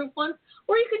 stab-proof ones,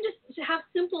 or you can just have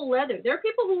simple leather. There are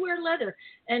people who wear leather,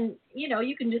 and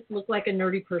you can just look like a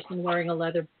nerdy person wearing a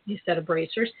leather set of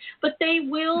bracers, but they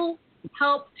will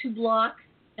help to block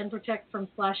and protect from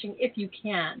slashing if you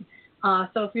can.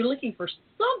 So if you're looking for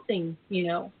something,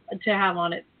 to have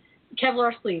on it,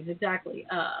 Kevlar sleeves, exactly.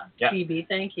 CB,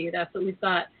 thank you. That's what we've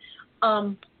got.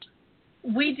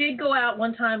 We did go out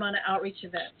one time on an outreach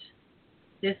event.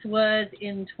 This was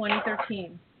in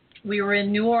 2013. We were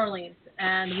in New Orleans,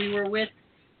 and we were with.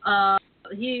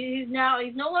 He's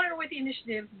no longer with the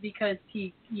initiative because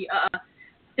he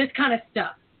this kind of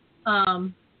stuff.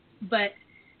 But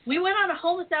we went on a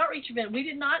homeless outreach event. We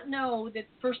did not know that,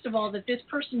 first of all, that this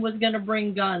person was going to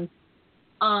bring guns.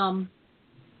 And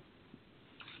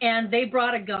they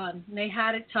brought a gun. And they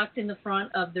had it tucked in the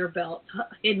front of their belt,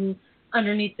 hidden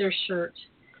underneath their shirt.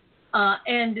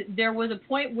 And there was a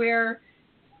point where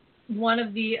one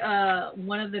of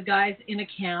the guys in a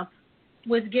camp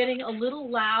was getting a little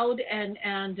loud and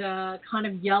kind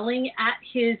of yelling at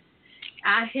his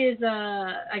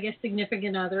I guess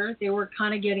significant other. They were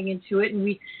kind of getting into it, and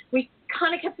we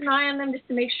kind of kept an eye on them just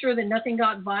to make sure that nothing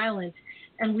got violent.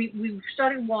 And we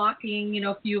started walking,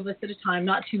 a few of us at a time,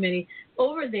 not too many,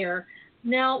 over there.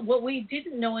 Now, what we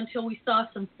didn't know until we saw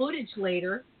some footage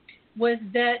later was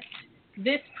that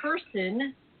this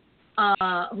person,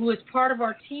 who was part of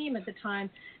our team at the time,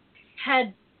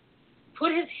 had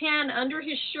put his hand under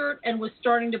his shirt and was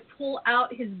starting to pull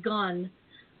out his gun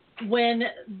when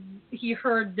he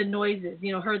heard the noises,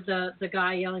 heard the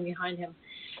guy yelling behind him.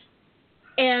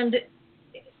 And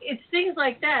it's things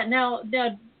like that. Now,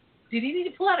 did he need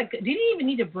to pull out did he even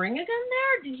need to bring a gun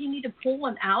there? Did he need to pull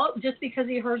one out just because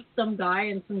he heard some guy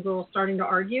and some girl starting to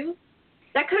argue?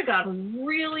 That could have gone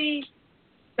really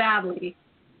badly.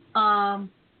 Yeah,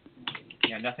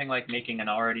 nothing like making an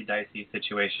already dicey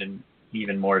situation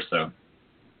even more so.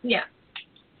 Yeah.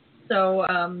 So,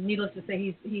 needless to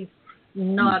say, he's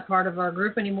not part of our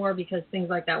group anymore because things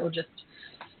like that were just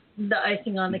the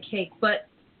icing on the cake. But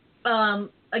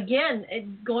again,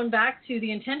 going back to the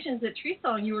intentions at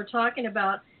Treesong you were talking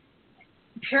about,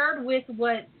 paired with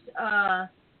what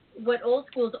Old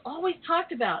School's always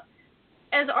talked about.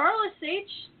 As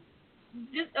RLSH,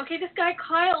 this guy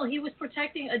Kyle, he was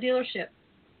protecting a dealership.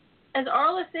 As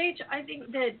RLSH, I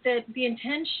think that the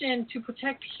intention to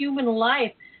protect human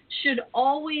life should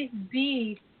always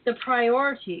be the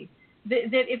priority.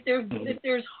 That if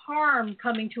there's harm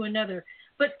coming to another,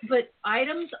 but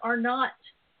items are not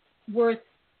worth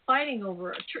fighting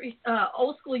over.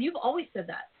 Old School, you've always said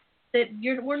that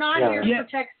we're not here to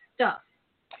protect stuff.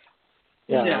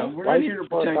 Yeah, we're not here to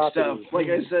protect stuff. Like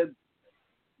I said,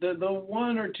 the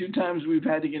one or two times we've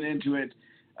had to get into it,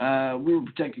 we were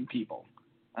protecting people.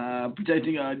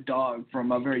 Protecting a dog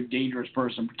from a very dangerous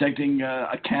person, protecting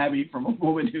a cabbie from a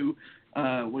woman who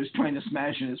was trying to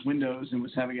smash in his windows and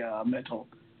was having a mental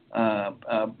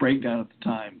breakdown at the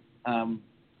time.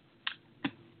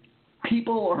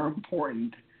 People are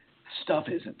important. Stuff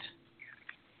isn't.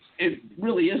 It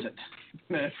really isn't.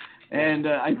 And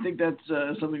I think that's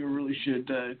something we really should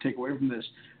take away from this.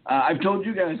 I've told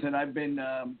you guys that I've been,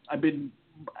 I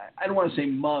don't want to say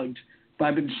mugged, but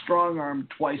I've been strong-armed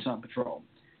twice on patrol.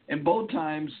 And both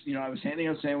times, I was handing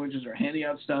out sandwiches or handing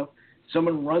out stuff.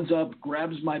 Someone runs up,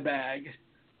 grabs my bag,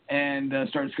 and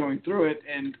starts going through it.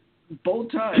 And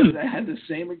both times I had the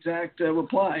same exact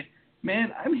reply.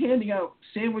 Man, I'm handing out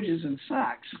sandwiches and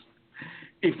socks.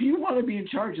 If you want to be in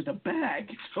charge of the bag,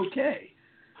 it's okay.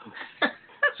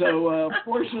 So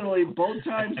fortunately, both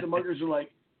times the muggers are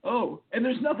like, oh, and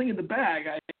there's nothing in the bag.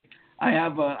 I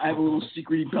have a little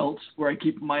secret belt where I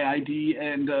keep my ID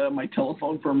and my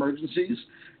telephone for emergencies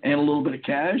and a little bit of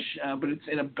cash, but it's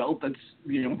in a belt that's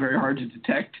very hard to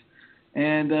detect.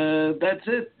 And that's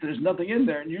it. There's nothing in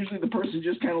there. And usually the person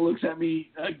just kind of looks at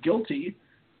me guilty.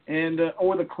 And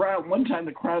or the crowd. One time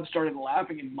the crowd started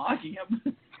laughing and mocking him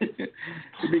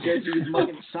because he was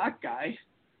mugging the sock guy.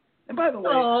 And by the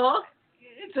way,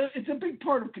 it's a big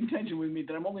part of contention with me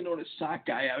that I'm only known as sock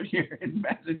guy out here in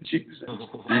Massachusetts. Okay,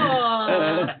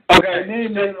 so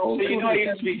I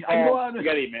used to be called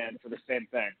Spaghetti Man for the same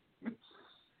thing.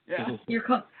 Yeah. You're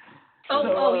called.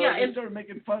 And started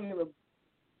making fun of him.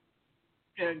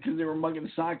 because they were mugging the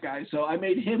sock guy. So I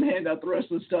made him hand out the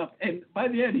rest of the stuff, and by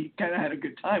the end, he kind of had a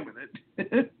good time with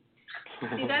it.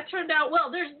 See, that turned out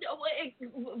well.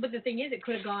 But the thing is, it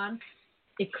could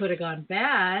have gone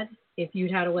bad if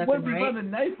you'd had a weapon, What if he right? found a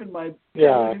knife in my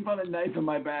Yeah. What if he found a knife in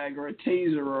my bag, or a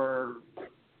taser, or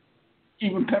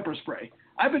even pepper spray?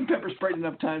 I've been pepper sprayed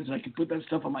enough times that I can put that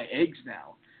stuff on my eggs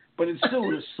now, but it still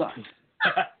would have sucked.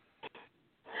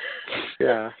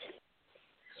 Yeah.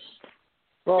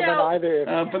 Well, then either.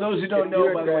 For those who don't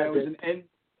know, by the way, I was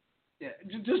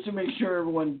just to make sure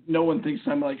no one thinks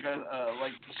I'm like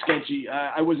sketchy.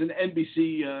 I was an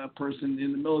NBC person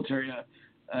in the military,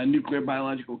 a nuclear,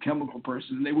 biological, chemical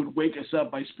person, and they would wake us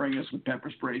up by spraying us with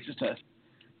pepper spray just to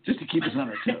keep us on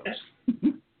our toes.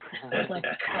 Oh my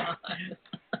God.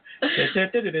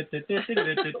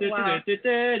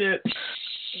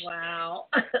 Wow.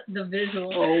 The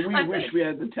visual. Oh, we wish we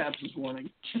had the taps this morning.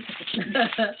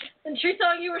 And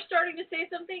Treesong, you were starting to say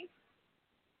something?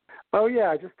 Oh,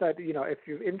 yeah, just that, if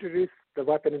you introduce the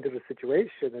weapon into the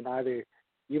situation, then either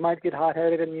you might get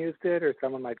hot-headed and use it, or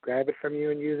someone might grab it from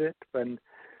you and use it. When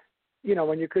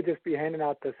you could just be handing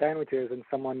out the sandwiches and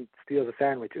someone steals a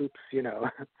sandwich, oops,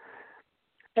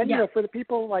 And, for the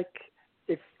people,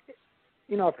 if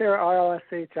there are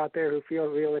RLSH out there who feel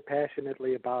really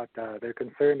passionately about, they're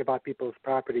concerned about people's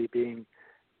property being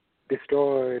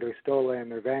destroyed or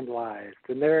stolen or vandalized,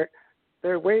 and there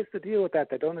are ways to deal with that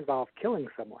don't involve killing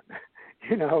someone.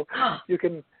 You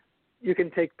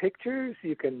can take pictures,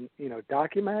 you can,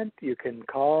 document, you can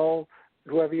call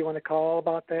whoever you want to call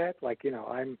about that.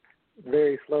 I'm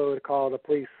very slow to call the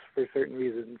police for certain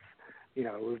reasons,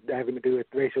 having to do with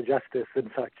racial justice and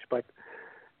such, but,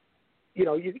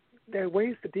 there are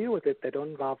ways to deal with it that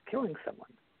don't involve killing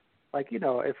someone.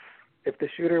 If the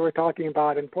shooter we're talking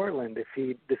about in Portland, if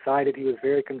he decided he was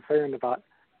very concerned about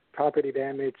property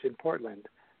damage in Portland,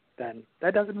 then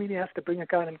that doesn't mean he has to bring a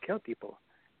gun and kill people.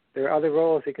 There are other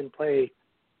roles he can play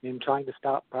in trying to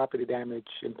stop property damage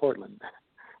in Portland.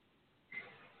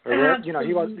 Or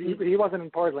he wasn't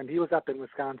in Portland. He was up in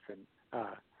Wisconsin.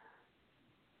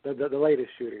 The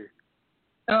latest shooter.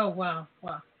 Oh wow!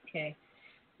 Okay.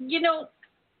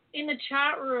 In the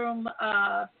chat room,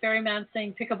 Ferryman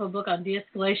saying pick up a book on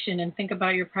de-escalation and think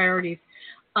about your priorities.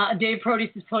 Dave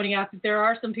Proteus is pointing out that there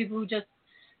are some people who just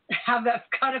have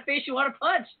that kind of face you want to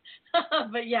punch.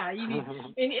 But yeah, you need.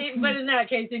 But in that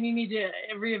case, then you need to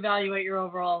reevaluate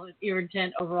your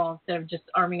intent overall instead of just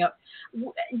arming up.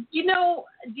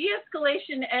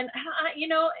 De-escalation, and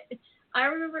I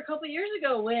remember a couple of years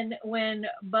ago when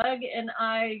Bug and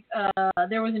I,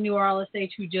 there was a new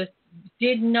RLSH who just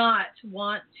did not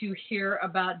want to hear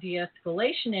about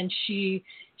de-escalation, and she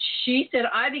said,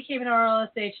 I became an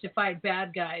RLSH to fight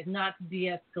bad guys, not to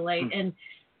de-escalate. And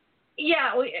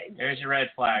yeah, there's your red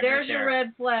flag. There's your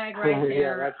red flag right there.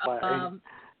 Yeah, red flag. And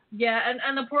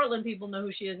the Portland people know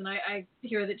who she is, and I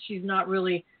hear that she's not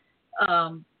really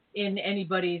in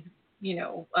anybody's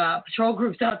patrol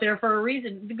groups out there for a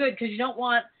reason. Good, because you don't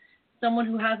want someone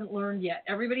who hasn't learned yet.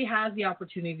 Everybody has the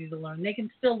opportunity to learn. They can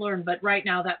still learn, but right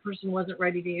now that person wasn't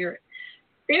ready to hear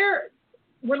it.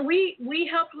 When we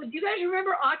helped with, do you guys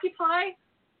remember Occupy?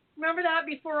 Remember that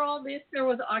before all this there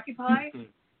was Occupy?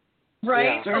 Right?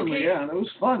 Yeah, certainly, okay. Yeah, that was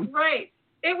fun. Right.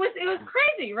 It was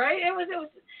crazy, right? It was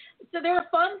so there were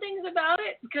fun things about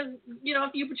it because,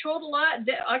 if you patrolled a lot,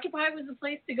 Occupy was the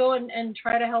place to go and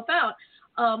try to help out.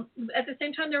 At the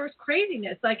same time, there was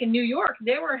craziness. Like in New York,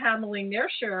 they were handling their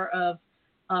share of,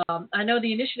 I know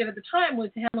the initiative at the time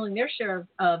was handling their share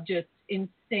of just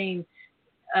insane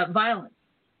violence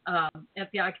at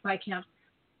the Occupy camps.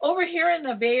 Over here in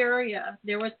the Bay Area,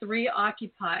 there were 3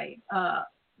 Occupy,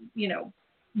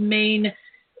 main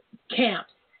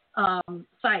camps,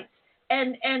 sites.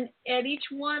 And at each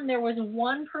one, there was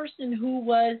one person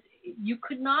who you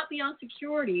could not be on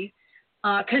security.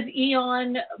 Because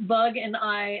Eon, Bug, and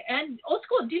I, and Old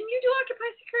School, didn't you do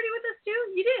Occupy Security with us too?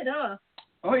 You did, huh?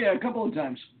 Oh, yeah, a couple of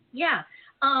times. Yeah.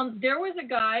 There was a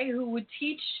guy who would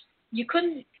teach, you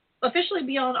couldn't officially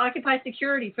be on Occupy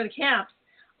Security for the camps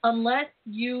unless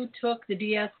you took the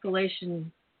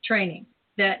de-escalation training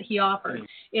that he offered.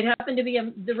 It happened to be,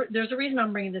 there's a reason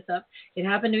I'm bringing this up. It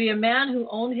happened to be a man who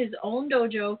owned his own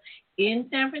dojo in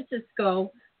San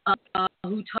Francisco,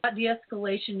 who taught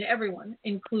de-escalation to everyone,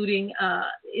 including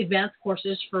advanced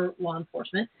courses for law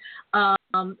enforcement.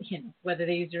 Whether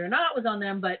they used it or not was on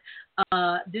them, but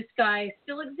this guy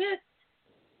still exists.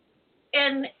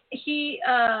 And he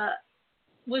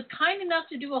was kind enough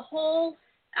to do a whole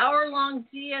hour-long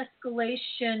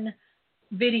de-escalation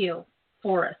video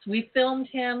for us. We filmed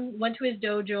him, went to his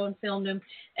dojo and filmed him.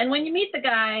 And when you meet the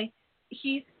guy,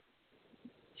 he's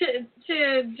to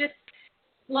just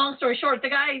long story short, the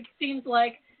guy seems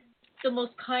like the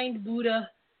most kind Buddha,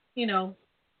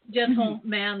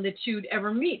 gentleman that you'd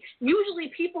ever meet.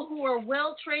 Usually people who are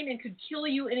well trained and could kill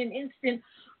you in an instant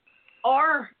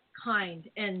are kind,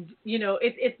 and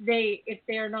if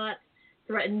they're not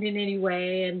threatened in any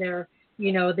way, and they're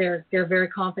very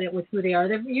confident with who they are,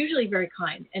 they're usually very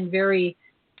kind and very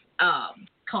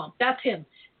calm. That's him.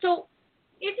 So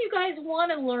if you guys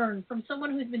want to learn from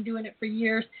someone who's been doing it for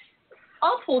years,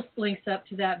 I'll post links up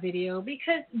to that video,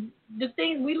 because the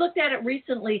things we looked at it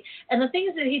recently, and the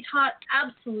things that he taught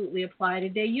absolutely apply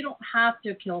today. You don't have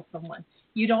to kill someone.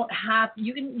 You don't have.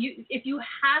 If you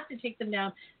have to take them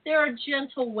down, there are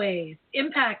gentle ways.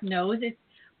 Impact knows it's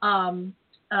not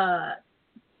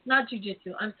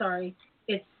jujitsu. I'm sorry.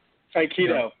 It's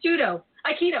Aikido. Judo.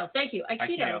 Aikido. Thank you.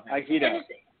 Aikido. And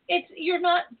it's you're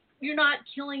not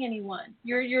killing anyone.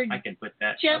 You're I can put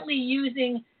that gently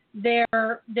using their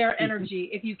energy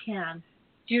if you can.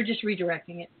 You're just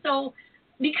redirecting it. So,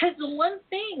 because the one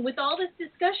thing with all this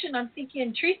discussion, I'm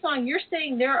thinking, Treesong, you're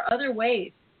saying there are other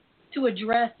ways to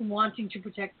address wanting to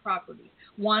protect property,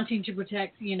 wanting to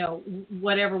protect,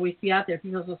 whatever we see out there, if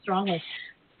you feel so strongly.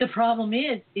 The problem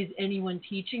is anyone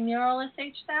teaching the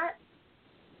RLSH that?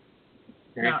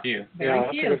 Very few.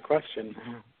 That's a good question.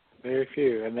 Very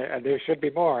few, and there should be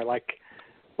more.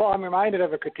 I'm reminded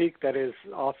of a critique that is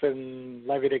often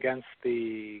levied against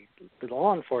the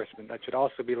law enforcement that should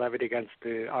also be levied against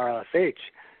the RLSH,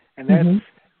 and that's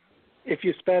if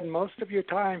you spend most of your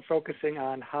time focusing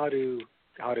on how to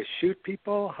shoot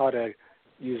people, how to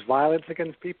use violence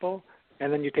against people,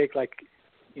 and then you take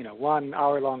 1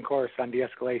 hour-long course on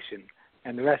de-escalation,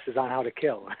 and the rest is on how to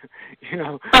kill.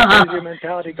 What is your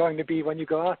mentality going to be when you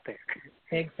go out there?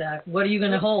 Exactly. What are you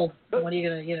going to hold? What are you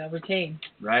going to, retain?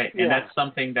 Right, and that's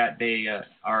something that they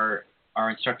our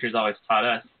instructors always taught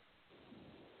us.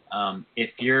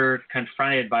 If you're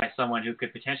confronted by someone who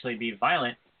could potentially be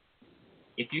violent,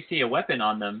 if you see a weapon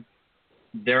on them,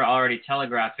 they're already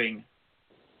telegraphing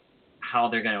how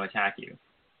they're going to attack you,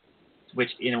 which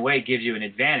in a way gives you an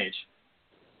advantage.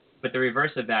 But the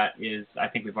reverse of that is, I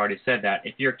think we've already said that,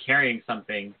 if you're carrying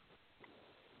something,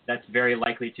 that's very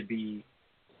likely to be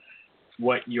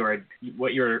what your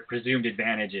presumed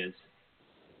advantage is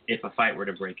if a fight were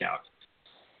to break out.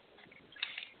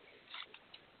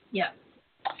 Yeah.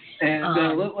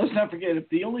 And let's not forget, if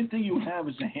the only thing you have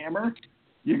is a hammer,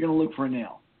 you're going to look for a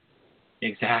nail.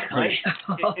 Exactly. Right?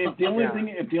 If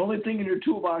the only thing in your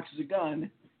toolbox is a gun,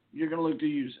 you're going to look to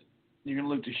use it. You're going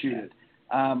to look to shoot it.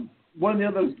 One of the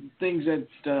other things that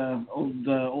the old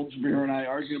superhero and I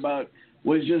argued about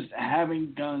was just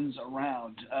having guns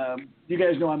around. You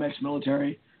guys know I'm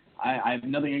ex-military. I have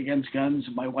nothing against guns.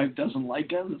 My wife doesn't like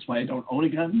guns. That's why I don't own a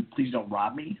gun. Please don't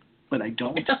rob me. But I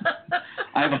don't.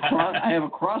 I have a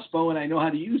crossbow and I know how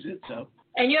to use it. So.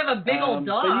 And you have a big old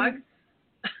dog.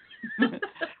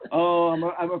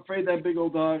 I'm afraid that big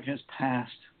old dog has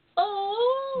passed.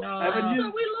 Oh,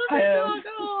 no. We love the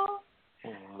dog.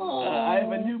 I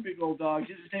have a new big old dog.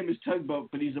 His name is Tugboat,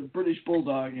 but he's a British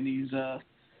bulldog, and he's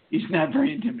not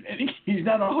very intimidating. He's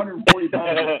not 140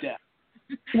 pounds of death.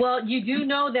 Well, you do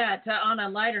know that, on a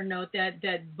lighter note,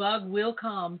 that Bug will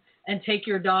come and take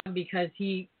your dog because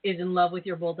he is in love with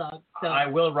your bulldog. So I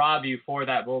will rob you for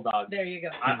that bulldog. There you go.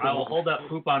 I will hold up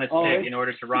poop on a stick in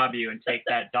order to rob you and take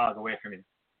that dog away from you.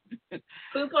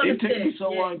 Poop on a stick. It took me so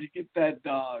long to get that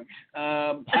dog.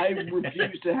 I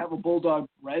refuse to have a bulldog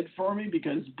bred for me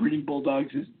because breeding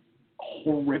bulldogs is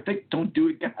horrific. Don't do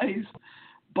it, guys.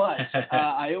 But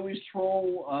I always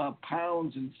throw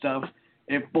pounds and stuff.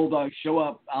 If bulldogs show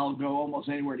up, I'll go almost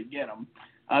anywhere to get them.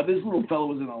 This little fellow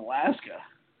was in Alaska.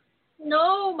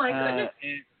 No, my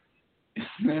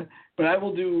goodness. But I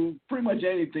will do pretty much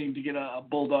anything to get a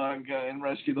bulldog and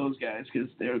rescue those guys because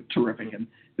they're terrific. And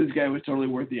this guy was totally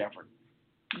worth the effort.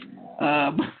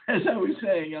 As I was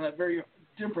saying, on a very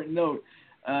different note,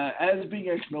 as being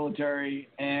ex-military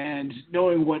and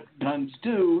knowing what guns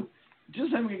do,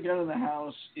 just having a gun in the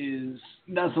house is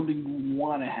not something you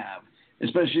want to have,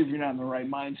 especially if you're not in the right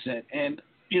mindset. And,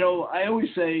 I always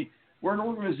say we're an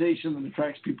organization that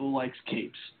attracts people who likes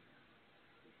capes.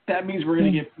 That means we're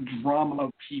going to get drama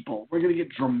people. We're going to get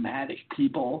dramatic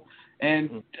people.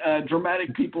 And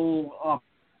dramatic people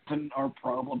often are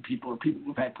problem people or people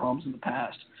who've had problems in the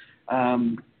past.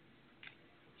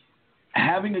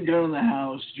 Having a gun in the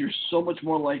house, you're so much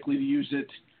more likely to use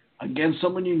it against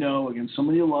someone you know, against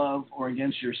someone you love, or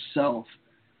against yourself,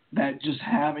 that just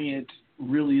having it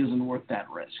really isn't worth that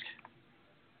risk.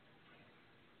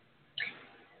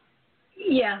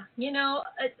 Yeah,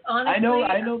 honestly,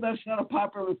 I know that's not a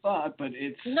popular thought, but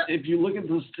it's if you look at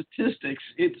the statistics,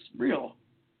 it's real.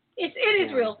 It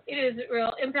is real. It is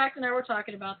real. Impact and I were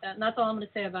talking about that, and that's all I'm going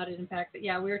to say about it, Impact. But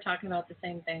yeah, we were talking about the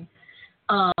same thing.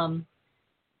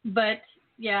 But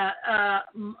yeah,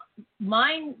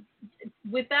 mine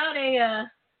without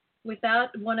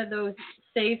one of those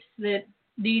safes that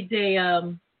needs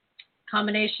a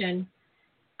combination,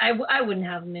 I wouldn't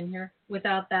have them in here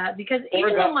without that, because or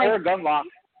even though or a gun lock.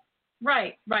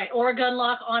 Right, or a gun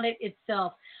lock on it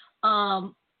itself.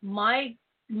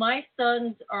 My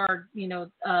sons are,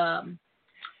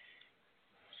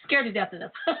 scared to death of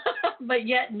them, but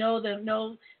yet know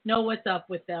what's up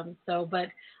with them. So, but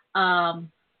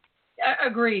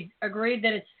agreed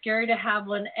that it's scary to have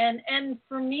one. And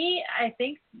for me, I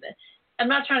think I'm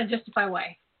not trying to justify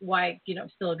why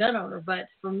still a gun owner, but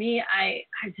for me, I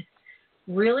just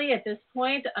really at this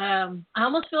point, I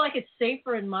almost feel like it's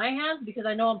safer in my hands because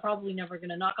I know I'm probably never going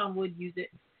to, knock on wood, use it.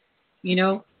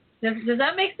 Does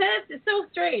that make sense? It's so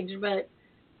strange, but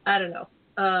I don't know.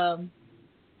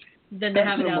 Than to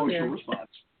have it out there. Response.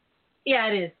 Yeah,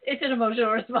 it is. It's an emotional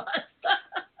response.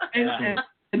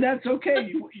 and that's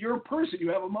okay. You're a person. You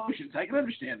have emotions. I can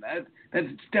understand that. That's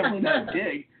definitely not a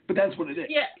dig, but that's what it is.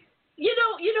 Yeah. You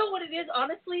know what it is?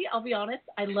 Honestly, I'll be honest.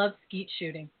 I love skeet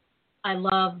shooting. I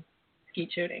love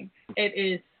skeet shooting. It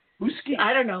is. Who's skeet?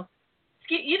 I don't know.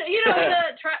 Skeet. You know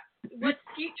the trap. What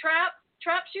skeet trap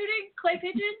shooting? Clay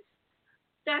pigeons.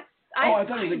 I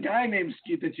thought it was a guy named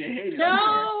Skeet that you hated.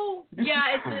 No,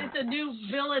 yeah, it's a new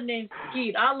villain named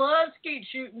Skeet. I love skeet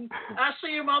shooting. I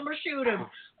see your mama shoot him.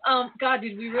 God,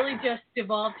 did we really just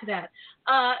devolve to that?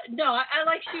 No, I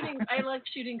like shooting. I like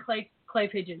shooting clay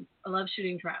pigeons. I love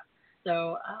shooting traps.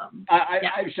 So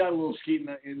I've shot a little skeet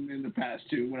in the past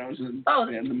too when I was in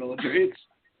the military. It's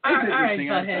interesting.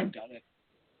 Right, I've done it.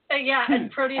 Yeah, and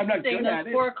prettiest thing,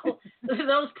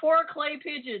 those poor clay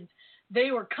pigeons.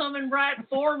 They were coming right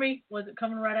for me. Was it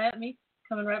coming right at me?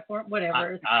 Coming right for me?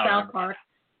 Whatever. It's South Park.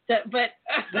 But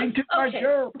they took my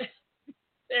job.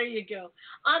 There you go.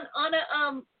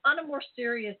 On a more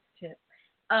serious tip,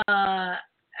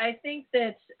 I think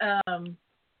that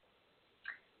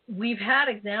we've had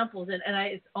examples, and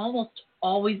it's almost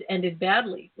always ended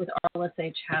badly with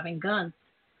RLSH having guns.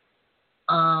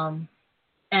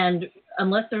 And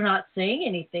unless they're not saying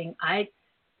anything,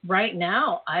 right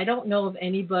now, I don't know of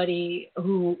anybody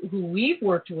who we've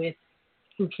worked with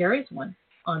who carries one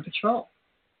on patrol.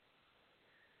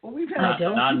 Well, we've had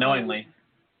not knowingly.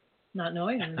 Not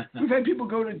knowingly. We've had people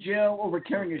go to jail over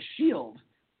carrying a shield.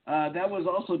 That was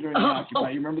also during the Occupy.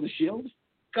 You remember the shield?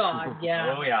 God,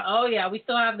 yeah. Oh yeah. We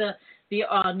still have the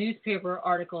newspaper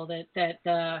article that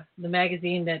the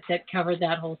magazine that covered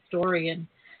that whole story, and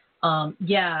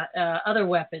other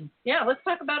weapons. Yeah, let's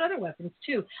talk about other weapons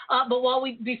too. But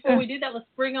before we do that, let's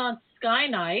bring on Sky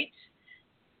Knight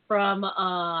from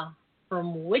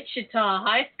Wichita.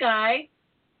 Hi, Sky.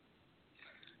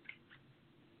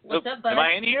 What's up, bud? Am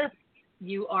I in here?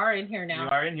 You are in here now. You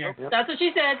are in here. That's what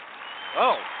she said.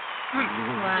 Oh.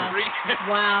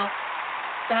 Wow.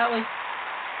 That was.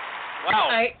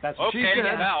 Wow. That's what okay. she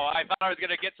said. Now I thought I was going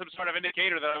to get some sort of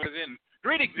indicator that I was in.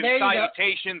 Greetings and There you go.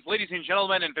 salutations, ladies and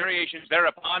gentlemen, and variations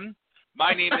thereupon.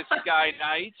 My name is Sky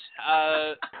Knight.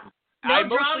 I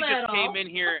mostly just came in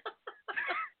here.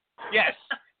 Yes.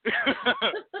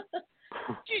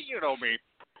 You know me.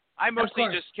 I mostly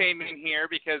just came in here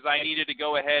because I needed to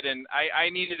go ahead and I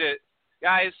needed to,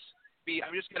 guys.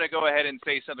 I'm just going to go ahead and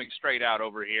say something straight out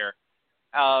over here,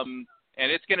 and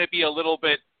it's going to be a little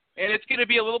bit,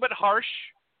 harsh.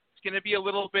 It's going to be a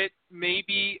little bit,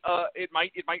 maybe it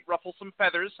might ruffle some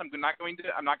feathers. I'm not going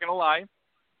to lie.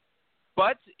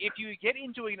 But if you get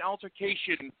into an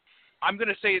altercation, I'm going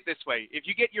to say it this way: if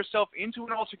you get yourself into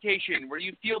an altercation where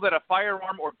you feel that a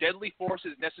firearm or deadly force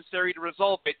is necessary to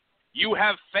resolve it, you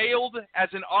have failed as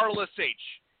an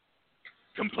RLSH.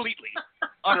 Completely.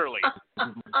 Utterly.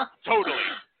 Totally.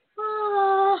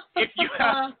 If you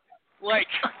have,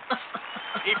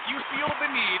 if you feel the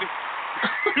need,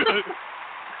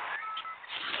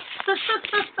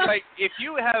 if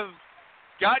you have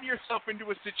gotten yourself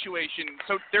into a situation,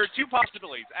 so there are two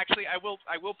possibilities. Actually, I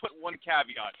will put one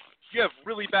caveat. You have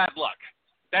really bad luck.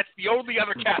 That's the only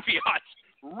other caveat.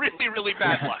 Really, really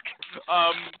bad luck.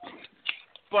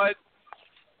 But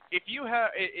if you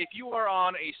are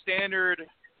on a standard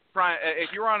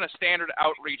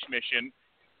outreach mission,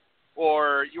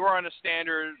 or you are on a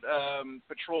standard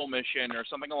patrol mission or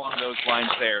something along those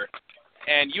lines there,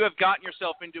 and you have gotten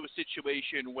yourself into a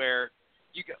situation where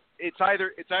it's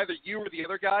either you or the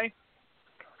other guy,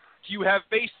 you have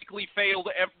basically failed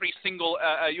every single.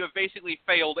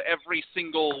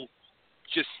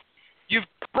 You've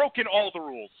broken all the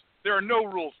rules. There are no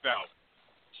rules now.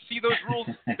 see those rules,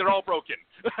 they're all broken.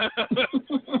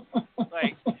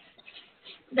 Like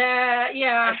that,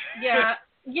 yeah.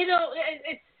 You know,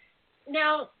 it's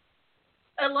now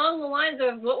along the lines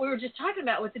of what we were just talking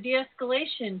about with the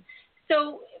de-escalation.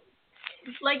 So,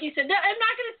 like you said, I'm not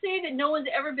going to say that no one's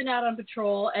ever been out on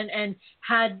patrol and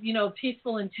had, you know,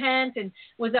 peaceful intent and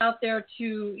was out there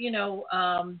to, you know,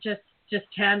 just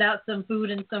hand out some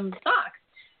food and some socks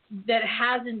that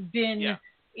hasn't been,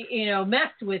 you know,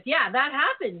 messed with. Yeah, that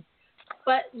happens.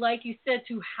 But like you said,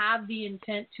 to have the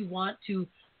intent to want to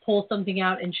pull something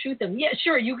out and shoot them, yeah,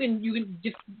 sure, you can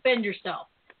defend yourself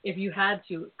if you had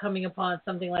to, coming upon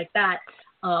something like that.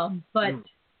 But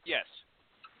yes,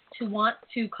 to want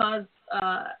to cause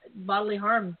bodily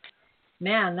harm,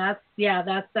 man, that's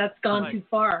gone too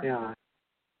far. Yeah.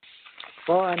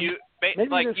 Well, you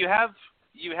have.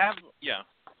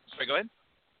 Sorry, go ahead.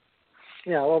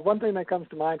 Yeah, well, one thing that comes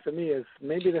to mind for me is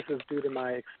maybe this is due to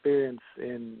my experience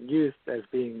in youth as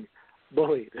being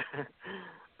bullied,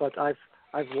 but I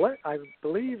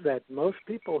believe that most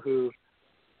people who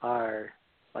are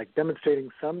like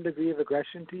demonstrating some degree of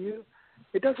aggression to you,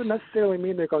 it doesn't necessarily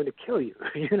mean they're going to kill you.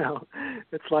 You know,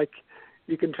 it's like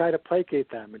you can try to placate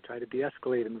them and try to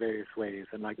de-escalate in various ways,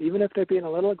 and like even if they're being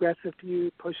a little aggressive to you,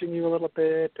 pushing you a little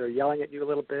bit or yelling at you a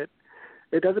little bit,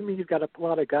 it doesn't mean you've got to pull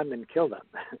out a gun and kill them.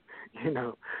 You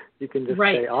know, you can just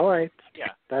say, all right,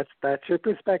 that's your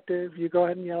perspective. You go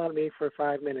ahead and yell at me for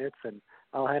 5 minutes, and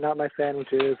I'll hand out my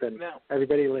sandwiches, and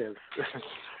everybody lives.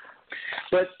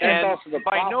 But and also the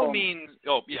by problem no means,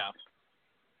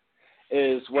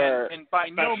 is where and by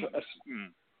no.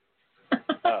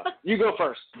 You go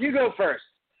first.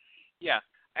 Yeah.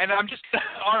 And I'm just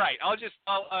all right.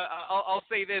 I'll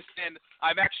say this, and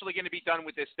I'm actually going to be done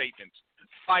with this statement.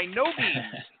 By no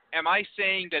means am I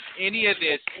saying that any of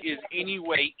this is any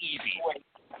way easy,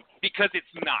 because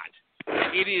it's not.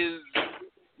 It is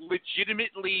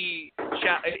legitimately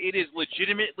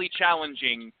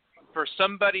challenging for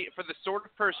the sort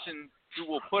of person who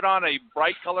will put on a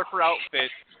bright, colorful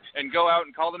outfit and go out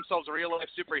and call themselves a real life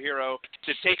superhero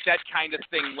to take that kind of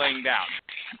thing laying down.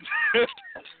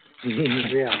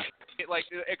 Yeah. Like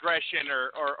aggression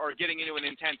or getting into an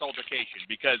intense altercation,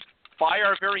 because by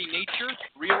our very nature,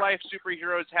 real life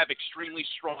superheroes have extremely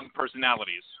strong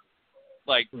personalities.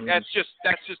 Like that's just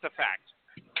a fact.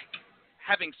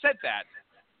 Having said that,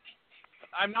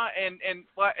 I'm not and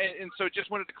so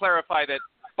just wanted to clarify that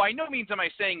by no means am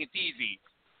I saying it's easy,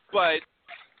 but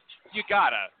you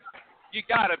gotta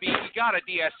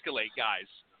de-escalate, guys.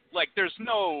 Like there's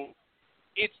no.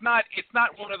 It's not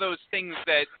one of those things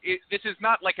that this is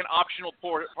not like an optional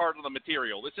part of the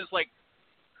material. This is like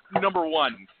number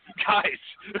one, guys.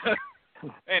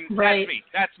 And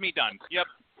that's me done. Yep.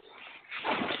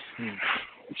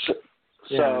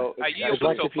 So I use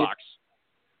the soapbox.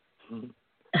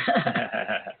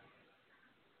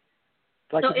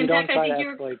 Like so if you in don't fact, try to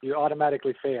escalate, you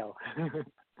automatically fail.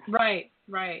 Right.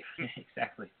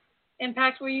 Exactly.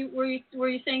 Impact, were you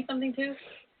saying something too?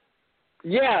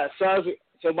 Yeah, so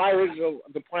the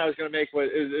point I was going to make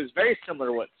is very similar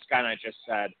to what Sky Knight just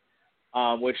said,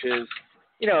 which is,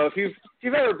 you know, if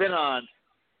you've ever been on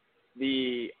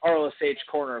the RLSH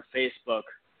corner of Facebook,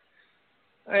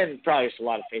 and probably just a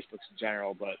lot of Facebooks in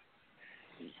general, but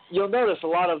you'll notice a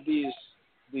lot of these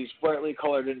brightly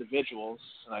colored individuals,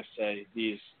 and I say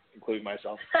these, including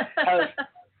myself,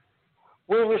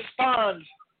 will respond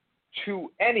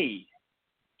to any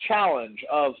challenge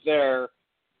of their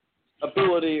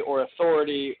ability or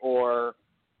authority or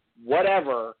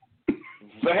whatever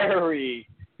very,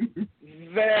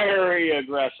 very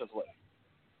aggressively.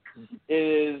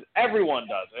 Everyone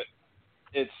does it.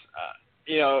 It's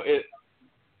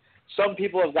some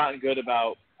people have gotten good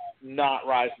about not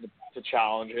rising to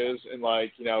challenges and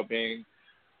being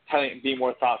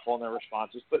more thoughtful in their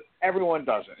responses, but everyone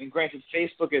does it. And granted,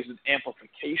 Facebook is an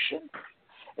amplification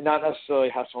and not necessarily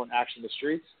how someone acts in the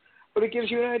streets, but it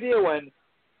gives you an idea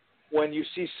when you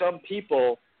see some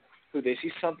people who they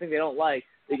see something they don't like,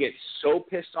 they get so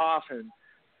pissed off and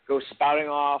go spouting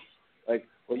off like,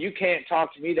 well, you can't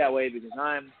talk to me that way because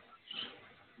I'm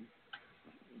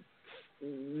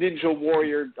Ninja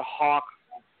Warrior Hawk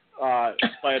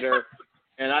Spider,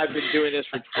 and I've been doing this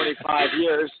for 25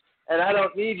 years, and I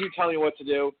don't need you telling me what to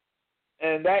do.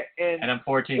 And I'm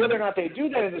 14. Whether or not they do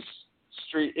that in the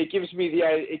street, it gives me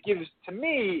the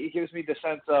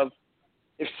sense of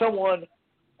if someone,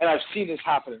 and I've seen this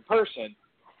happen in person,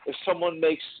 if someone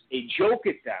makes a joke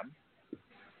at them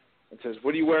and says,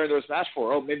 "What are you wearing those masks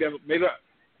for?" "Oh,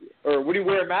 or what do you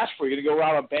wear a mask for? You're gonna go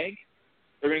rob a bank?"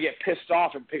 They're gonna get pissed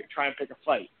off and try and pick a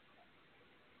fight.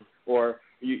 Or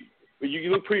you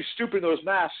look pretty stupid in those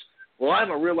masks. well,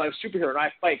 I'm a real life superhero and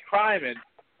I fight crime and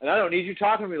I don't need you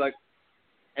talking to me like.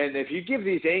 And if you give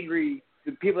the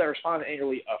people that respond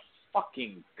angrily a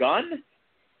fucking gun,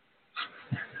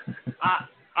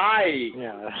 I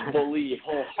believe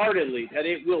wholeheartedly that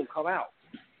it will come out.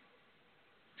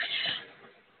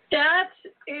 That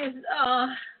is a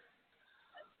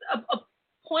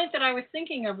point that I was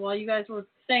thinking of while you guys were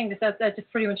saying this. That just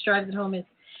pretty much drives it home. Is,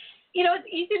 it's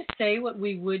easy to say what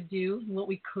we would do, what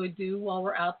we could do while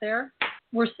we're out there.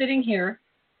 We're sitting here,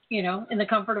 in the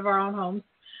comfort of our own homes.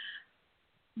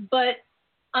 But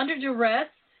under duress,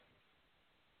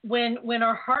 when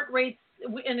our heart rates,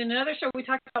 and in another show we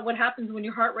talked about what happens when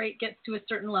your heart rate gets to a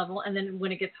certain level, and then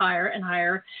when it gets higher and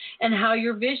higher, and how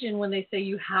your vision, when they say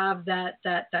you have that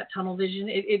tunnel vision,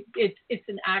 it's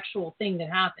an actual thing that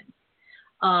happens.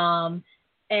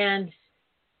 And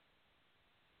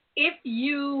if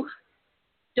you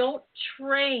don't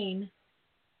train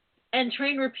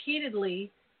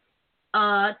repeatedly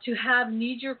to have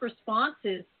knee-jerk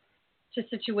responses to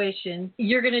situations,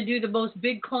 you're going to do the most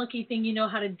big clunky thing you know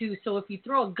how to do. So if you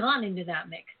throw a gun into that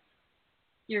mix,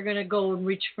 you're going to go and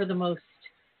reach for the most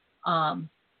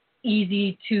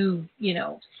easy to,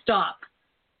 stop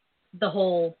the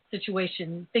whole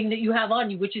situation thing that you have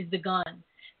on you, which is the gun.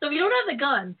 So if you don't have the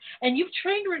gun and you've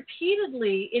trained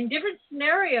repeatedly in different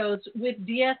scenarios with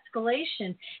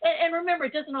de-escalation, and remember,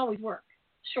 it doesn't always work.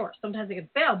 Sure, sometimes it can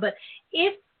fail, but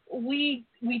if we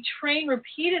train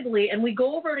repeatedly and we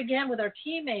go over it again with our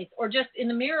teammates or just in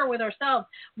the mirror with ourselves,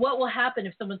 what will happen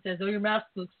if someone says, oh, your mask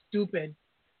looks stupid?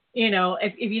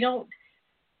 If you don't,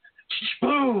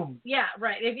 boom. Yeah,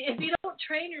 right. If you don't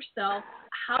train yourself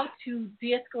how to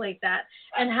de-escalate that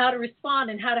and how to respond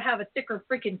and how to have a thicker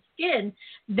freaking skin,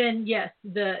 then yes,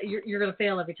 you're going to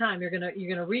fail every time. You're going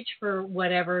to reach for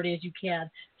whatever it is you can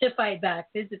to fight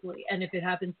back physically. And if it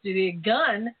happens to be a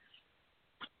gun,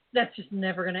 that's just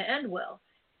never going to end well.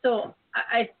 So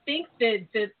I think that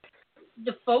the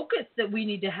focus that we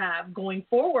need to have going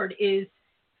forward is,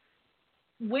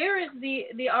 where is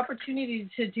the opportunity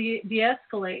to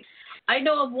de-escalate? I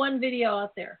know of one video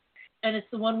out there, and it's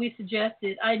the one we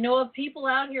suggested. I know of people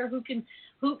out here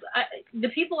the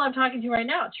people I'm talking to right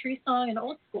now, Treesong and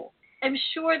Old School. I'm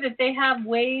sure that they have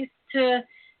ways to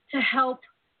help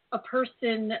a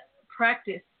person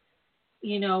practice,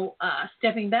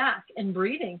 stepping back and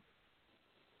breathing,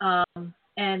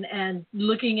 and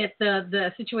looking at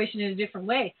the situation in a different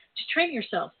way, to train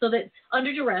yourself so that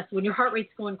under duress, when your heart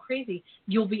rate's going crazy,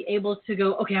 you'll be able to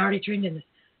go, okay, I already trained in this.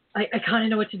 I kind of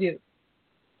know what to do,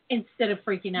 instead of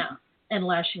freaking out and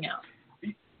lashing out.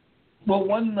 Well,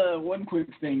 one quick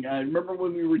thing. I remember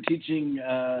when we were teaching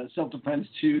self-defense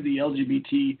to the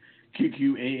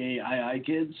LGBTQAAI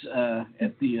kids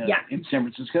at the in San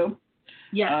Francisco.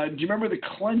 Yeah. Do you remember the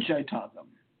clench I taught them?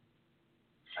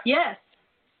 Yes.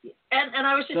 And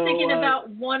I was just thinking about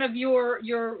one of your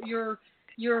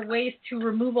ways to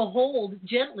remove a hold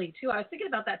gently too. I was thinking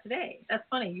about that today. That's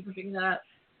funny. You were thinking that.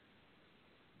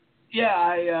 Yeah,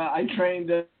 I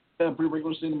trained pretty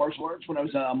rigorously in the martial arts when I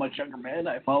was a much younger man.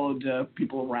 I followed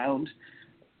people around.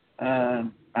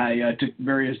 I took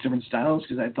various different styles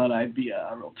because I thought I'd be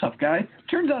a real tough guy.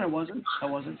 Turns out I wasn't.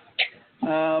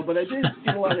 But I did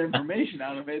get a lot of information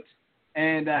out of it.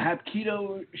 And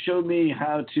Hapkido showed me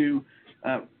how to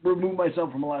remove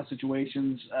myself from a lot of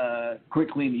situations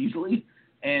quickly and easily.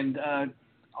 And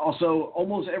also,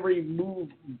 almost every move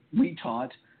we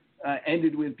taught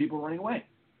ended with people running away.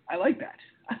 I like that.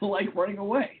 I like running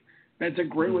away. That's a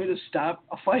great way to stop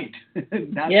a fight.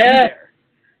 Not be there.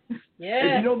 Yeah.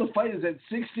 If you know the fight is at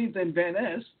 16th and Van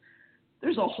Ness,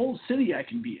 there's a whole city I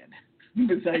can be in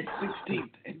besides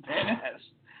 16th and Van Ness.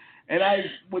 And I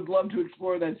would love to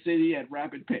explore that city at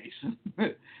rapid pace.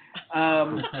 But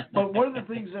one of the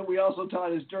things that we also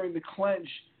taught is during the clench,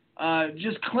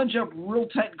 just clench up real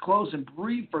tight and close and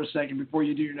breathe for a second before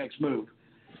you do your next move.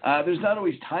 There's not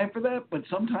always time for that, but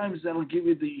sometimes that'll give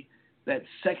you that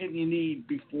second you need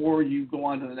before you go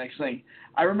on to the next thing.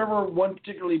 I remember one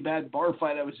particularly bad bar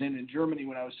fight I was in Germany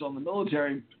when I was still in the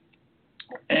military,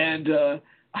 and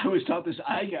I was taught this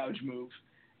eye gouge move.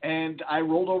 And I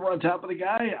rolled over on top of the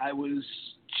guy. I was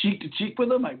cheek to cheek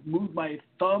with him. I moved my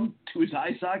thumb to his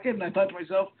eye socket, and I thought to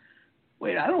myself,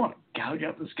 wait, I don't want to gouge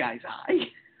out this guy's eye.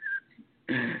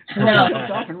 So I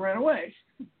jumped off and ran away.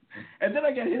 And then I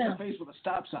got hit in the face with a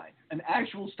stop sign, an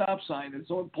actual stop sign that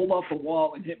someone pulled off the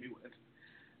wall and hit me with.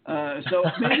 So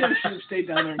maybe I should have stayed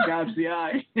down there and gouged the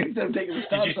eye instead of taking the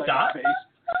stop sign in the face.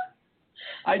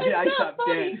 I did. I stopped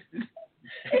dead.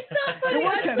 It's not funny. It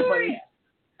was kind of funny.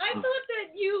 I thought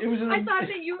that you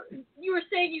were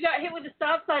saying you got hit with a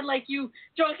stop sign, like you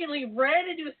drunkenly ran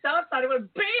into a stop sign and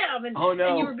went bam, and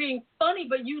you were being funny,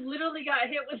 but you literally got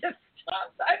hit with a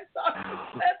stop sign.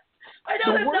 I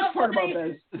know that's not part funny.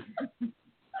 about this.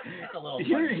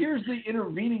 Here's the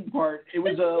intervening part. It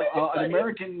was an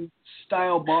American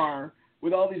style bar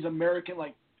with all these American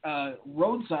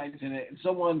road signs in it, and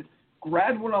someone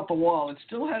grabbed one off the wall and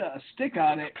still had a stick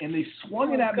on it, and they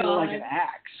swung it at me like an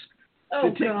axe to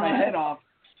take my head off.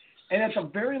 And at the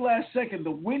very last second,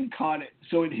 the wind caught it,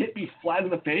 so it hit me flat in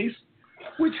the face,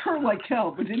 which hurt like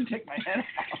hell, but didn't take my head off.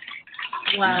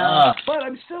 Wow. But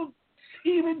I'm still,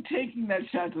 even taking that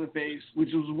shot to the face, which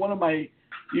was one of my,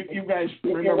 you guys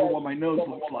remember what my nose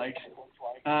looks like.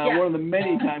 One of the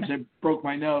many times I broke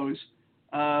my nose.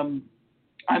 I'm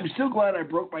still glad I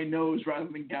broke my nose rather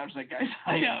than gouge that guy's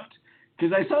eye out.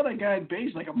 Because I saw that guy at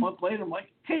base like a month later. I'm like,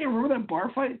 hey, remember that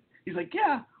bar fight? He's like,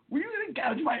 yeah. Were you going to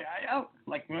gouge my eye out?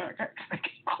 Like, I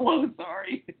came close,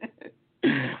 sorry.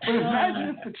 But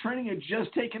imagine if the training had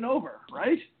just taken over,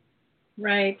 right?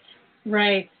 Right.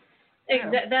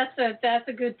 Yeah. That's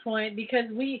a good point, because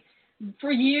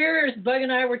for years, Bug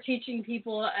and I were teaching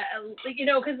people,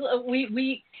 because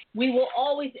we will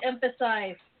always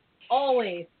emphasize,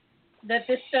 that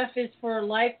this stuff is for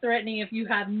life-threatening if you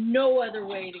have no other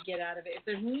way to get out of it. If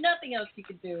there's nothing else you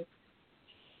could do,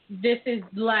 this is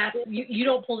last. You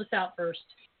don't pull this out first.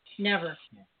 Never.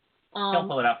 Don't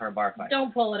pull it out for a bar fight.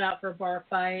 Don't pull it out for a bar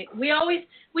fight. We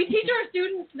teach our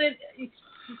students that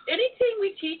anything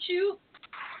we teach you,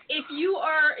 if you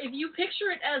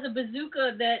picture it as a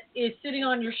bazooka that is sitting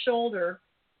on your shoulder,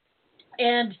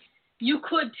 and you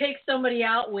could take somebody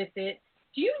out with it,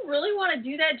 do you really want to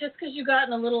do that just because you got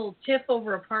in a little tiff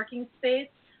over a parking space,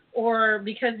 or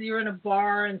because you're in a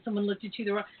bar and someone looked at you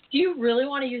the wrong? Do you really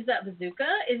want to use that bazooka?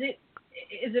 Is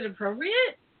it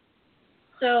appropriate?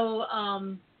 So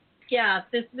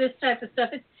this type of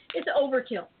stuff, it's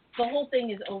overkill. The whole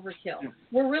thing is overkill.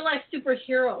 We're real life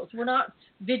superheroes. We're not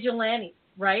vigilantes,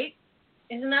 right?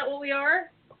 Isn't that what we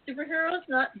are? Superheroes,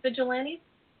 not vigilantes.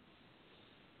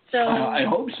 So I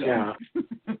hope so. Yeah.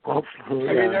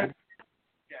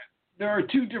 There are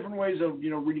two different ways of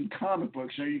reading comic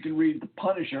books. You can read The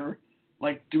Punisher.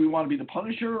 Like, do we want to be the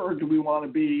Punisher, or do we want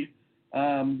to be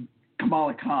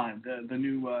Kamala Khan, the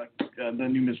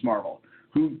new Miss Marvel,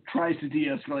 who tries to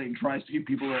de-escalate and tries to get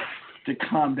people to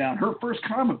calm down? Her first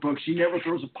comic book, she never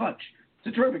throws a punch.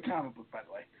 It's a terrific comic book, by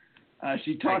the way.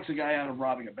 She talks a guy out of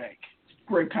robbing a bank.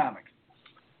 Great comic.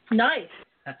 Nice.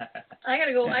 I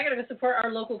gotta go support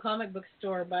our local comic book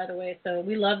store, by the way. So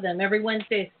we love them. Every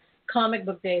Wednesday's comic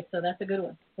book day, so that's a good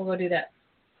one. We'll go do that.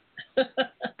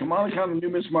 Kamala Khan, the new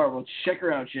Miss Marvel. Check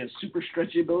her out. She has super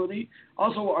stretchy ability.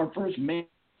 Also, our first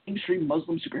mainstream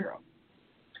Muslim superhero.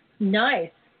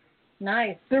 Nice.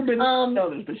 There have been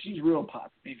others, but she's real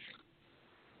popular.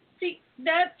 See,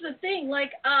 that's the thing.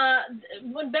 Like,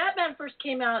 when Batman first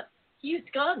came out, he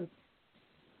used guns.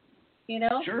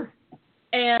 Sure.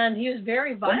 And he was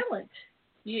very violent.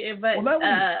 But that when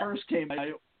he first came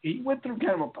out, he went through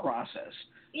kind of a process.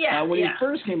 When he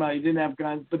first came out, he didn't have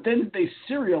guns, but then they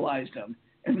serialized him.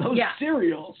 And those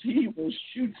serials, he will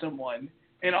shoot someone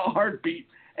in a heartbeat.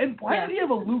 And why did he have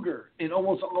a Luger in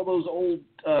almost all those old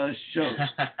shows?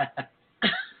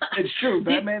 It's true.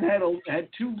 Batman had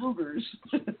two Lugers.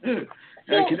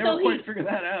 I can never quite figure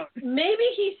that out. Maybe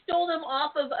he stole them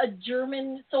off of a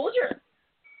German soldier.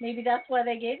 Maybe that's why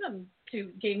they gave him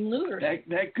Lugers.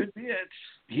 That could be it.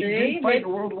 He did fight in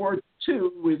World War II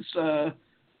with the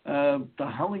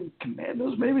Howling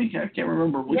Commandos, maybe? I can't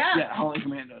remember which. Yeah, Howling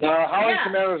Commandos. Howling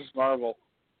Commandos is Marvel.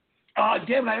 Oh,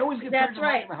 damn it. I always get That's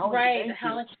right. Right.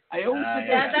 I always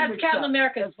get that's Captain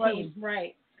America's team.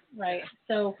 Right.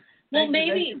 So, thank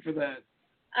maybe. you for that.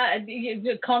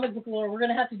 Comic book lore, we're going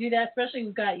to have to do that, especially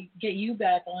we've got to get you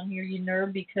back on here, you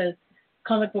nerd, because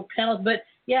comic book panels. But,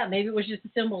 yeah, maybe it was just a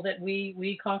symbol that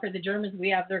we conquered the Germans. We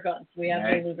have their guns. We have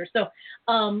their Lugers. So,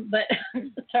 but,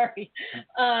 sorry.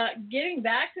 Getting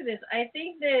back to this, I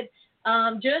think that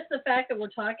just the fact that we're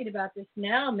talking about this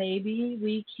now, maybe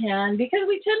we can, because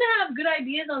we tend to have good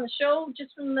ideas on the show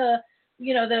just from the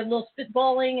little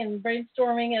spitballing and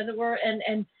brainstorming, as it were,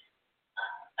 and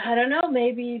I don't know,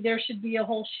 maybe there should be a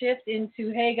whole shift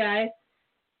into, hey guys,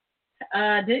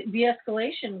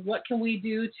 de-escalation. What can we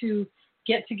do to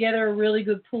get together a really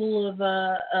good pool of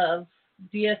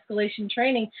de-escalation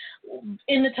training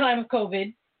in the time of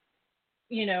COVID,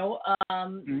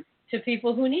 to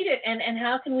people who need it, and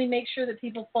how can we make sure that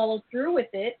people follow through with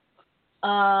it?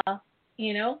 I'm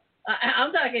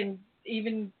talking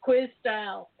even quiz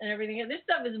style and everything. This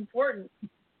stuff is important.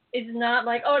 It's not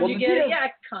like, did you get it?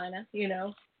 Yeah, kind of,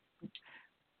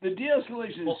 The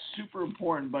de-escalation is super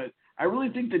important, but I really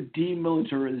think the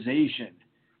demilitarization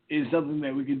is something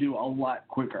that we could do a lot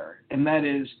quicker, and that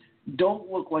is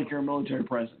don't look like you're a military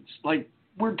presence. Like,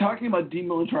 we're talking about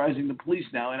demilitarizing the police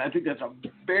now, and I think that's a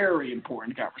very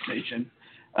important conversation.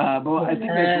 But I think we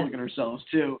have to look at ourselves,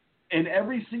 too. And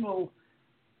every single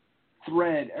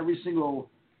thread, every single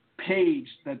page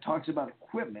that talks about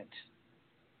equipment,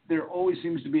 there always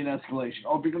seems to be an escalation.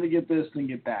 Oh, if you're going to get this, then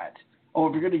get that. Oh,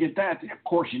 if you're going to get that, then of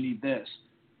course you need this.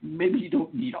 Maybe you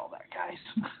don't need all that,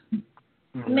 guys.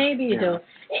 Maybe you don't.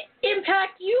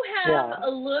 Impact, you have a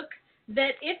look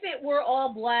that if it were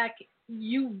all black,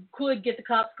 you could get the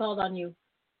cops called on you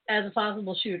as a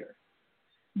possible shooter.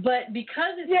 But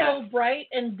because it's so bright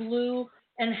and blue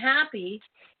and happy,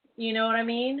 you know what I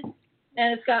mean?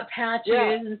 And it's got patches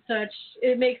and such,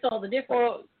 it makes all the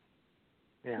difference.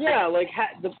 Well, like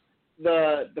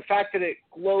the fact that it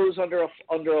glows under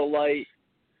a light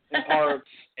in parts,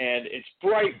 and it's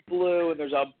bright blue, and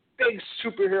there's a big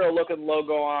superhero-looking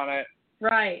logo on it.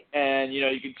 Right. And,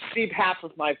 you can see half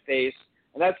of my face,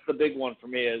 and that's the big one for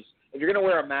me is, if you're going to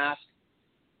wear a mask,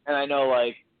 and I know,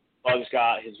 like, Bug's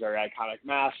got his very iconic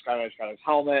mask, Skylight's got his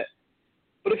helmet,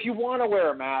 but if you want to wear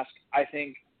a mask, I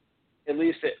think at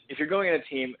least if you're going in a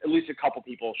team, at least a couple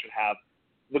people should have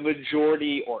the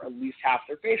majority or at least half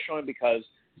their face showing because,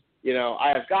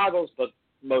 I have goggles, but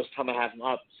most of the time I have them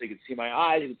up so you can see my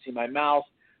eyes, you can see my mouth,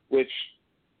 which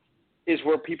is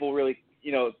where people really,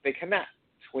 they connect.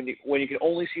 When you can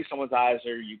only see someone's eyes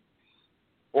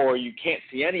or you can't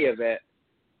see any of it,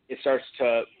 it starts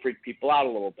to freak people out a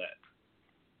little bit.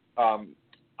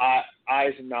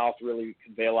 Eyes and mouth really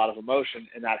convey a lot of emotion,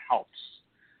 and that helps.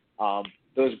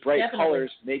 Those bright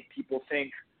colors make people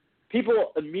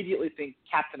immediately think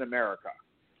Captain America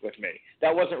with me.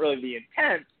 That wasn't really the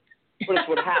intent, but it's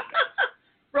what happened.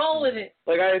 Roll with it.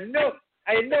 Like, I know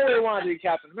they wanted to be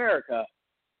Captain America,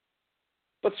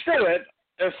 but screw it.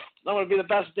 If I'm going to be the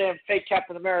best damn fake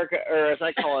Captain America, or as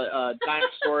I call it,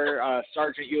 Dinosaur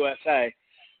Sergeant USA,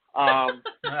 I'm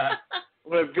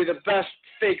going to be the best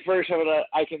fake version of it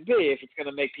I can be if it's going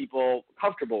to make people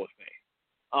comfortable with me.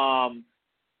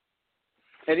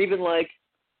 And even like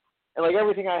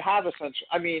everything I have essentially,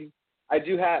 I mean, I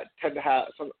do tend to have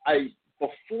some,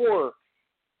 before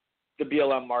the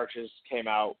BLM marches came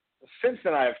out, since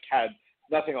then I've had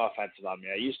nothing offensive on me.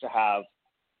 I used to have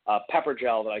pepper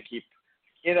gel that I keep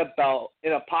in a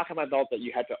pocket of my belt that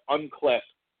you had to unclip,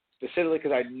 specifically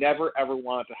because I never ever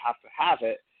wanted to have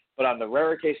it. But on the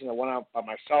rare occasion I went out by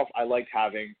myself, I liked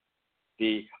having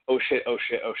the oh shit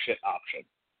option.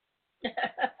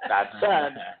 That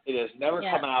said, it has never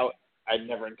come out. I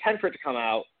never intend for it to come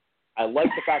out. I like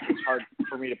the fact it's hard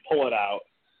for me to pull it out.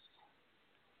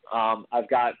 I've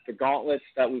got the gauntlets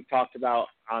that we've talked about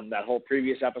on that whole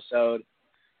previous episode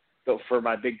for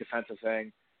my big defensive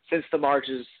thing. Since the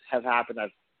marches have happened, I've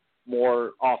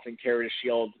more often carried a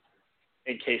shield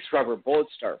in case rubber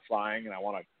bullets start flying and I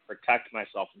want to protect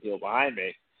myself and people behind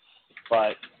me.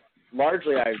 But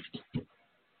largely,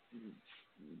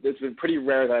 it's been pretty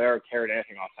rare that I ever carried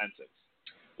anything offensive.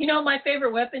 My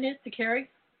favorite weapon is to carry.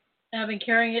 I've been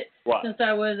carrying it since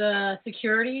I was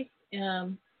security.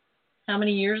 How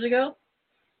many years ago?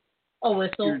 A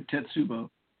whistle. Your Tetsubo.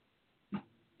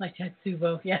 My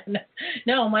Tetsubo, yeah.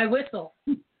 No, my whistle.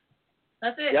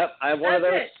 That's it. Yep, I have one of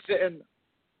those sitting.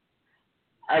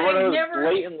 I have one of those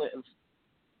blatantly.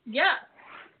 Yeah,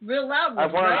 real loud. I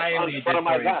have one in front of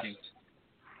my vest.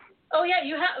 Oh yeah,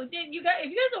 you have. You guys,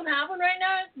 if you guys don't have one right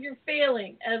now, you're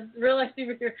failing as real life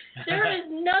superhero. There is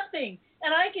nothing,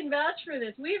 and I can vouch for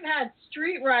this. We've had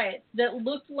street riots that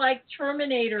looked like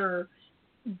Terminator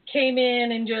came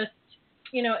in and just,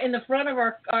 in the front of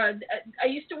our. I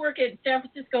used to work at San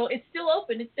Francisco. It's still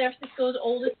open. It's San Francisco's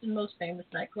oldest and most famous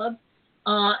nightclub,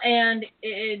 and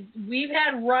we've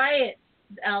had riots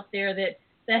out there that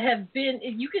have been.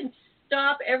 You can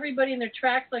stop everybody in their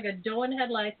tracks like a doe in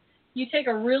headlights. You take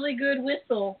a really good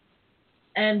whistle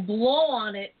and blow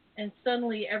on it, and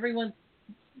suddenly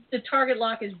the target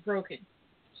lock is broken.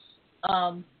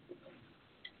 And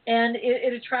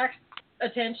it attracts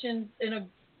attention in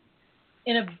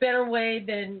a better way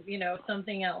than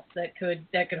something else that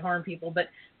could harm people. But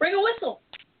bring a whistle.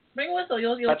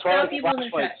 You'll stop people in their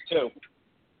tracks. Too.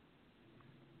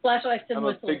 Flashlights and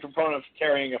whistles. I'm a big proponent of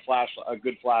carrying a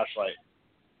good flashlight.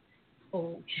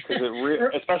 Oh. Because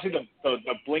especially the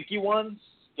blinky ones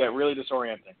get really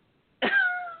disorienting.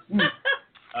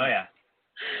 Oh yeah.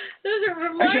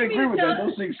 I can agree with that.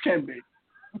 Those things can be.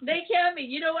 They can be.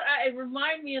 You know what? It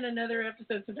remind me in another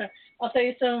episode sometime. I'll tell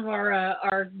you some of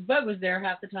our Bug was there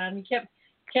half the time. He kept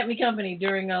kept me company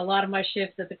during a lot of my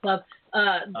shifts at the club.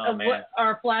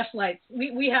 Our flashlights.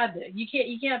 We had to. You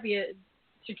can't be a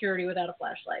security without a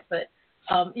flashlight. But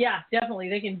yeah, definitely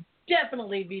they can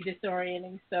definitely be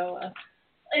disorienting. So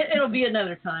it'll be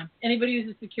another time. Anybody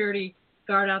who's a security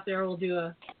guard out there will do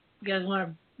a. You guys want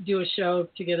to do a show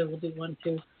together? We'll do one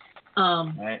too.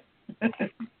 Right.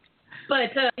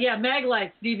 But yeah, mag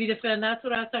lights, DB Defend. That's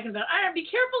what I was talking about. Be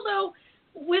careful though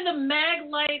with a mag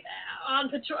light on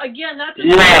patrol. Again, that's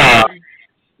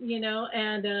you know,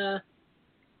 and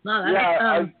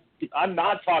I'm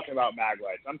not talking about mag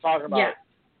lights. I'm talking about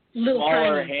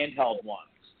smaller handheld ones.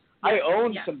 I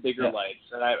own some bigger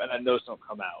lights, and those don't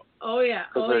come out. Oh yeah,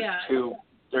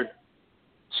 they're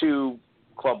too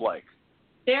club-like.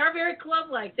 They are very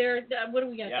club-like. They're what do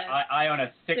we got? Yeah, I own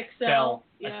a 6-cell,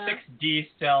 a 6D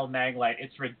cell mag light.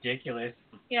 It's ridiculous.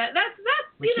 Yeah, that's.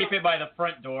 We keep it by the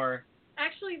front door.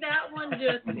 Actually, that one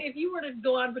just if you were to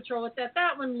go on patrol with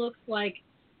that one looks like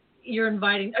you're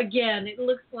inviting. Again, it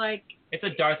looks like it's a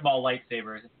Darth Maul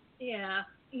lightsaber. Yeah,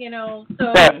 you know.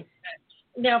 So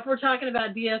now, if we're talking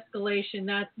about de-escalation,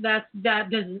 that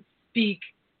doesn't speak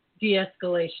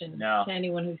de-escalation to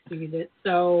anyone who sees it.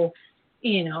 So.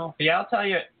 You know. Yeah, I'll tell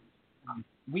you,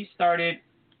 we started,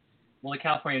 the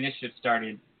California Initiative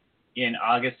started in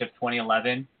August of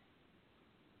 2011.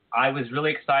 I was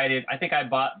really excited. I think I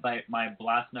bought my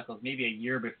blast knuckles maybe a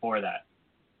year before that.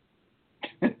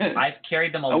 I've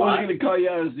carried them a lot. I wasn't going to call you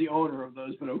out as the owner of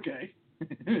those, but okay.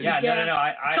 No.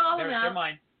 They're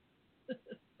mine.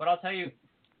 But I'll tell you,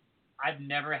 I've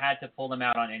never had to pull them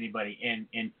out on anybody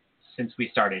since we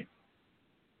started.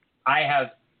 I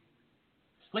have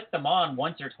flicked them on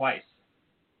once or twice,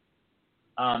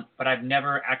 but I've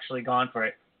never actually gone for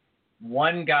it.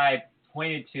 One guy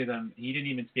pointed to them. He didn't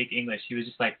even speak English. He was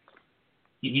just like,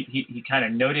 he kind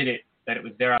of noted it that it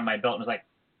was there on my belt and was like,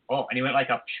 oh, and he went like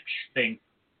a thing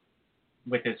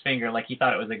with his finger, like he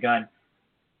thought it was a gun.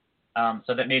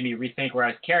 So that made me rethink where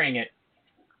I was carrying it.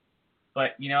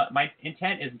 But you know, my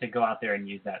intent isn't to go out there and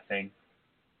use that thing.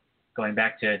 Going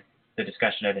back to the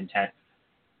discussion of intent.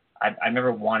 I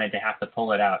never wanted to have to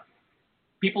pull it out.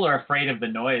 People are afraid of the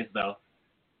noise, though.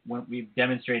 When we've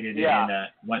demonstrated it in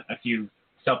a few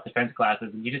self-defense classes,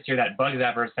 and you just hear that bug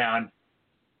zapper sound.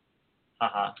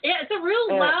 Haha. Yeah, it's a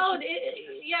real loud.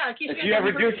 If you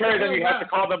ever do carry them, you have to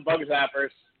call them bug zappers.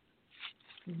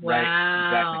 Wow. Right,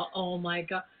 exactly. Oh my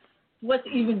God. What's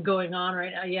even going on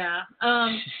right now? Yeah.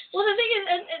 Well, the thing is,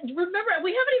 and remember,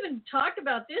 we haven't even talked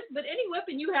about this, but any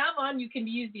weapon you have on you can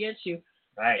be used against you.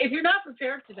 Right. If you're not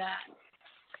prepared for that,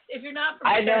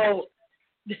 I know.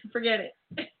 Forget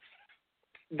it.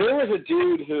 There was a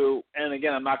dude who, and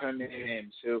again, I'm not going to name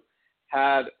names, who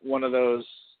had one of those,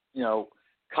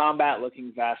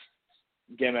 combat-looking vest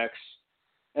gimmicks,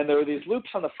 and there were these loops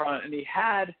on the front, and he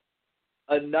had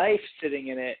a knife sitting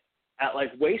in it at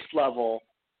like waist level.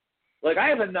 Like I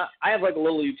have like a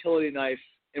little utility knife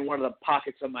in one of the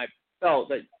pockets of my belt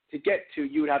that to get to,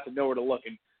 you would have to know where to look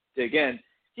and dig in.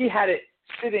 He had it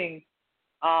sitting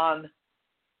on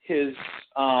his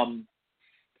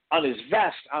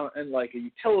vest in like a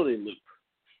utility loop,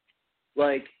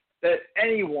 like that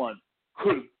anyone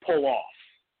could pull off.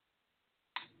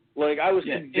 Like I was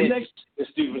convinced this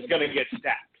dude was gonna get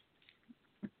stabbed.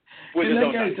 In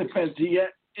that guy's defense,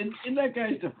 in that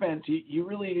guy's defense, he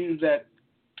really needed that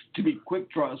to be quick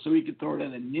draw so he could throw it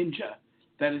at a ninja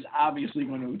that is obviously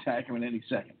going to attack him in any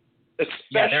second.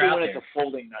 Especially when it's a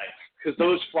folding knife, because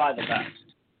those fly the best.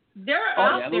 They're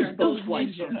out there. Those fly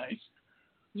so nice.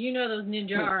 You know those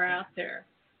ninja are out there,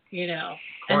 and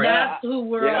that's who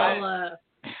we're all,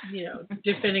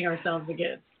 defending ourselves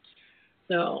against.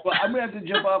 So. Well, I'm gonna have to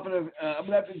jump off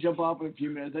in a few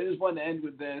minutes. I just wanted to end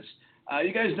with this.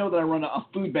 You guys know that I run a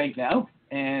food bank now,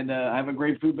 and I have a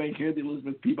great food bank here at the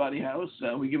Elizabeth Peabody House.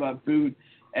 We give out food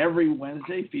every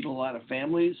Wednesday, feed a lot of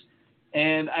families,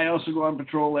 and I also go on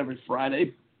patrol every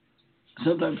Friday,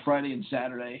 sometimes Friday and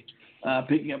Saturday,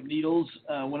 picking up needles.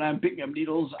 When I'm picking up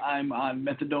needles, I'm on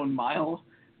Methadone Mile,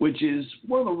 which is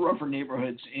one of the rougher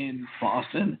neighborhoods in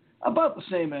Boston, about the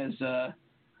same as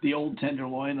the Old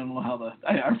Tenderloin. I don't know how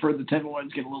I've heard the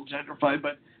Tenderloins get a little gentrified,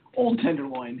 but Old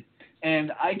Tenderloin.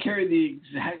 And I carry the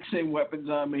exact same weapons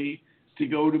on me to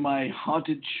go to my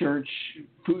haunted church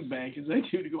food bank as I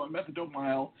do to go on Methadone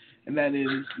Mile, and that is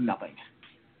nothing.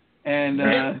 And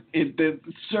it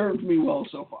served me well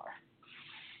so far.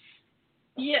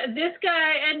 Yeah, this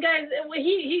guy, and guys,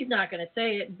 he's not going to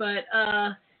say it, but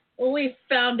we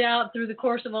found out through the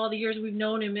course of all the years we've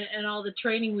known him and all the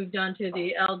training we've done to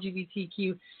the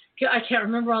LGBTQ, I can't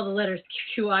remember all the letters,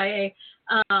 QIA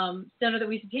center that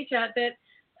we used to teach at, that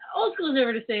Old school's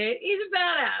never to say it. He's a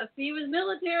badass. He was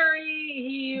military.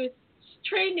 He was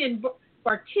trained in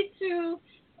Bartitsu.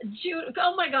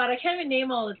 Oh my God, I can't even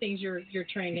name all the things you're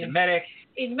trained in. He's a medic.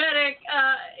 He's a medic.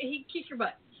 He kicks your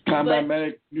butt. Combat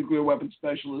medic, nuclear weapons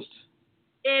specialist.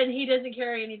 And he doesn't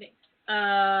carry anything.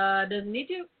 Doesn't need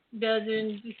to.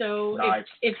 Doesn't. So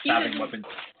if he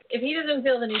doesn't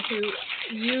feel the need to,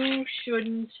 you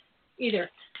shouldn't either.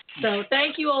 So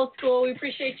thank you, Old School. We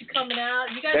appreciate you coming out.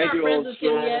 You guys aren't friends with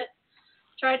him yet.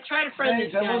 Try to friend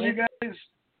this guy. I love you guys.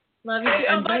 Love you too.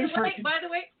 Oh, by the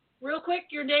way, real quick,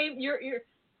 your name,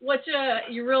 what's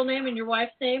your real name and your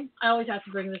wife's name? I always have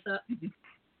to bring this up.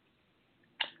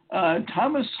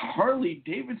 Thomas Harley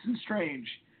Davidson Strange.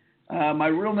 My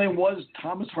real name was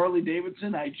Thomas Harley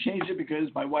Davidson. I changed it because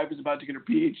my wife is about to get her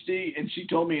PhD, and she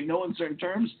told me in no uncertain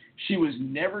terms she was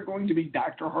never going to be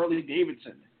Dr. Harley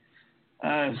Davidson.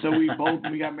 So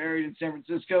when we got married in San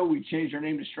Francisco, we changed our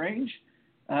name to Strange.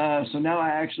 So now I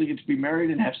actually get to be married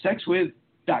and have sex with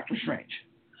Dr. Strange.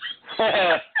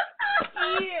 Yeah,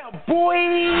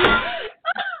 boy.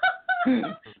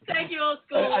 Thank you, Old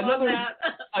School.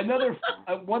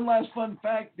 One last fun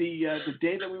fact: the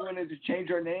day that we went in to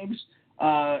change our names,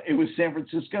 it was San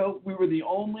Francisco. We were the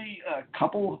only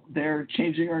couple there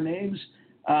changing our names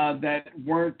that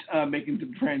weren't making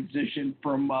the transition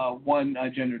from one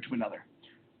gender to another.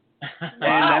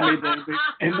 Wow.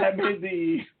 And that made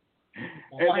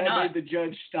the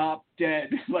judge stop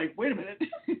dead. Like, wait a minute.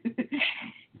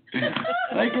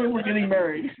 Like, we're getting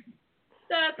married.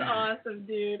 That's awesome,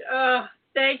 dude.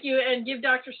 Thank you, and give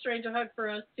Dr. Strange a hug for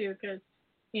us too, because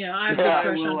I'm a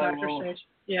crush on Dr. Strange.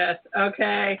 Yes.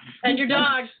 Okay. And your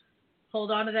dog.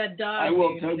 Hold on to that dog. I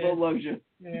will. Tugboat loves you.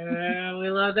 Yeah, we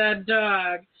love that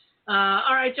dog.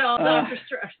 All right, y'all.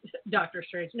 Dr.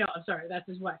 Strange. No, I'm sorry. That's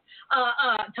his wife.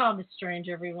 Thomas Strange,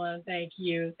 everyone. Thank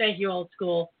you. Thank you, Old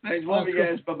School. Thanks. Love you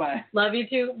guys. Bye-bye. Love you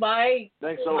too. Bye.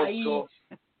 Thanks, Old School.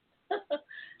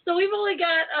 So we've only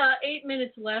got 8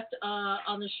 minutes left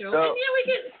on the show.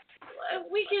 And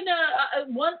we can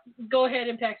go ahead,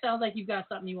 Impact. Sounds like you've got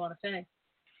something you want to say.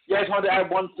 Yeah, I just wanted to add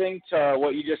one thing to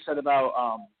what you just said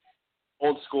about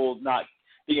Old School not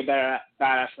being a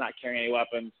badass, not carrying any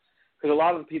weapons. Because a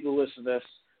lot of the people who listen to this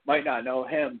might not know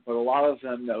him, but a lot of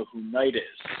them know who Knight is.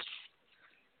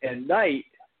 And Knight,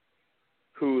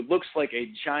 who looks like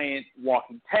a giant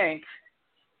walking tank,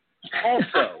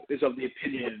 also is of the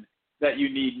opinion that you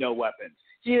need no weapons.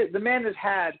 The man has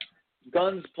had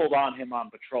guns pulled on him on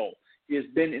patrol. He has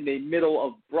been in the middle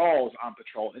of brawls on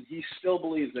patrol, and he still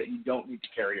believes that you don't need to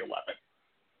carry a weapon.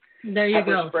 There you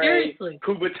Pepper go. Spray, Seriously.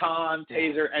 Kubaton,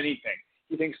 taser, anything.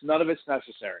 He thinks none of it's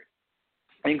necessary.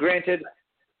 And granted,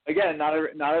 again, not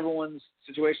everyone's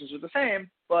situations are the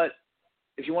same, but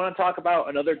if you want to talk about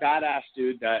another badass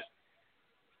dude that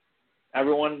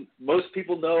most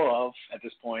people know of at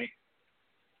this point,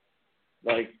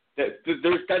 like,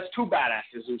 that's two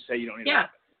badasses who say you don't need a weapon.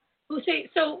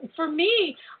 So for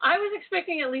me, I was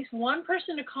expecting at least one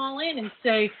person to call in and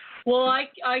say, well,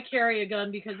 I carry a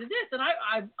gun because of this. And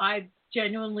I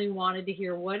genuinely wanted to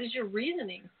hear, what is your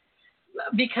reasoning?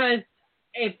 Because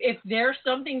if there's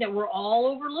something that we're all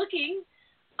overlooking,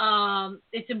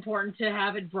 it's important to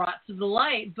have it brought to the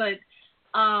light. But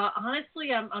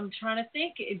honestly, I'm trying to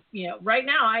think. Right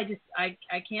now,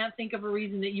 I can't think of a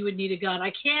reason that you would need a gun.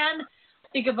 I can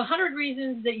think of 100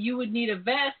 reasons that you would need a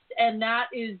vest, and that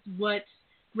is what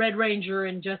Red Ranger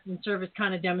and Justin Service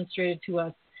kind of demonstrated to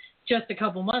us just a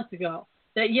couple months ago.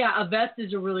 That, a vest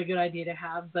is a really good idea to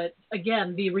have, but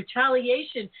again, the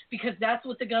retaliation, because that's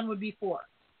what the gun would be for,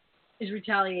 is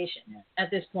retaliation at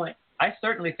this point. I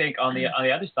certainly think on the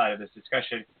other side of this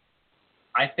discussion,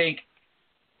 I think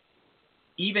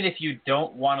even if you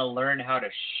don't want to learn how to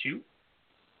shoot,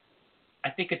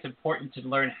 I think it's important to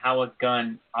learn how a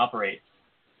gun operates.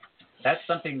 That's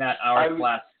something that our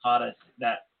class taught us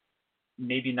that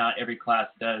maybe not every class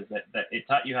does, that it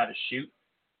taught you how to shoot.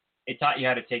 It taught you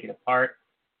how to take it apart.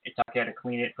 It taught you how to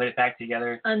clean it, put it back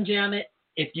together. Unjam it.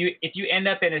 If you end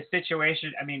up in a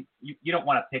situation, I mean, you don't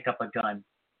want to pick up a gun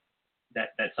that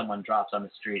someone drops on the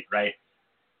street, right?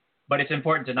 But it's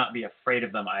important to not be afraid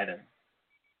of them either.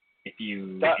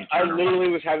 I literally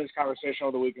was having this conversation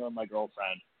over the weekend with my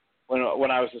girlfriend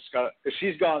when I was discussing, because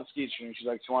she's gone ski shooting. She's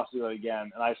like, she wants to do it again,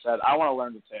 and I said, I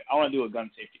want to do a gun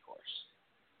safety course.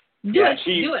 Do it.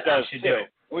 She do it. does too.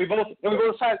 And we both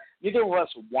decided neither of us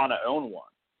want to own one.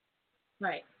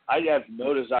 Right. I have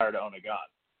no desire to own a gun,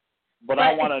 but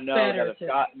I want to know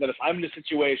that if I'm in a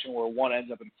situation where one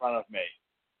ends up in front of me,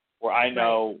 where I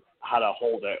know how to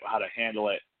hold it, how to handle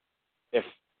it, if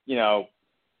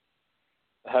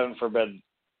heaven forbid,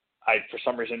 I for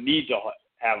some reason need to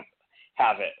have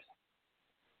it,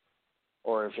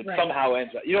 or if it somehow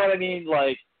ends up. You know what I mean?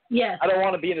 Like, yes. I don't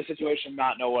want to be in a situation and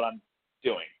not know what I'm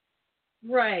doing.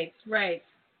 Right.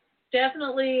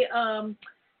 Definitely.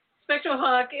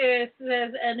 SpectroHawk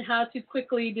says, and how to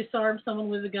quickly disarm someone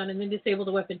with a gun and then disable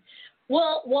the weapon.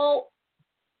 Well,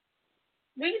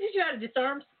 we can teach you how to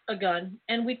disarm a gun,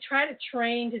 and we try to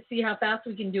train to see how fast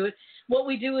we can do it. What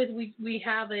we do is we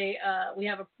have a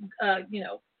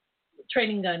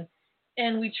training gun,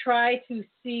 and we try to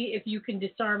see if you can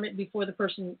disarm it before the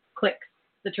person clicks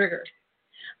the trigger.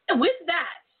 And with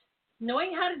that,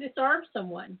 knowing how to disarm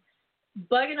someone,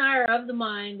 Bug and I are of the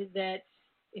mind that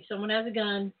if someone has a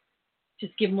gun,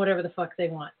 just give them whatever the fuck they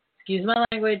want. Excuse my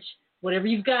language. Whatever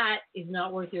you've got is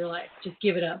not worth your life. Just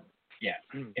give it up. Yeah.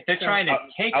 If they're trying to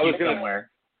take you somewhere,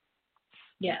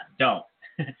 don't.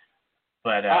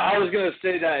 But I was gonna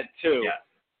say that too. Yeah.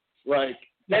 Like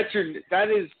that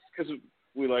is because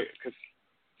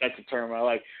that's a term I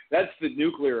like. That's the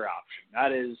nuclear option.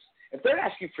 That is, if they're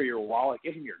asking for your wallet,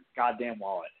 give them your goddamn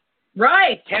wallet.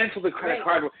 Right. Cancel the credit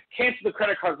card. Cancel the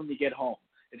credit card when you get home.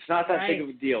 It's not that big of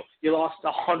a deal. You lost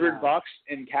 $100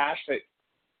 in cash.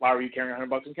 Why were you carrying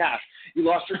 $100 in cash? You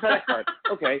lost your credit card.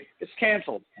 Okay, it's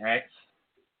canceled. Right.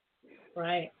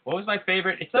 Right. What was my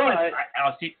favorite? It's someone.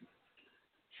 I'll see.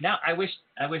 Now I wish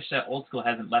Old School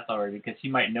hasn't left already because he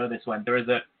might know this one. There was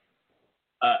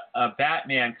a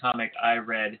Batman comic I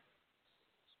read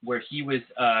where he was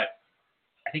I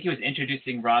think he was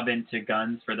introducing Robin to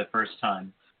guns for the first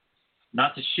time,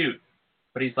 not to shoot,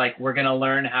 but he's like, we're gonna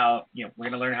learn how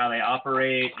they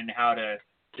operate and how to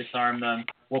disarm them.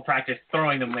 We'll practice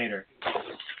throwing them later.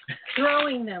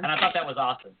 Throwing them. And I thought that was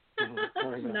awesome.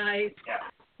 Nice. Yeah.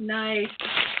 Nice.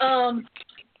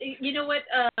 You know what?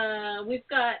 We've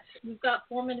got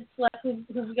 4 minutes left.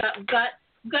 We've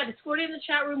got Discordia in the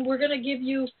chat room. We're gonna give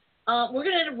you. We're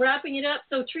gonna end up wrapping it up.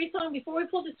 So Treesong, before we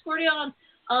pull Discordia on,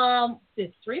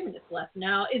 there's 3 minutes left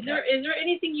now. Is there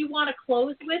anything you want to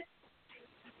close with?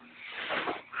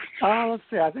 Let's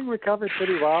see. I think we covered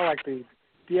pretty well. Like the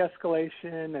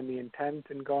de-escalation and the intent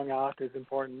in going out is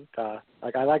important.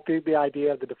 Like I like the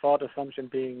idea of the default assumption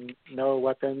being no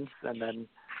weapons, and then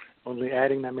only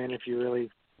adding them in if you really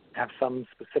have some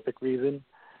specific reason.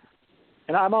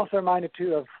 And I'm also reminded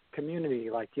too of community.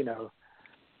 Like,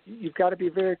 you've got to be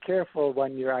very careful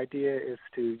when your idea is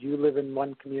you live in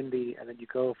one community and then you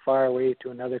go far away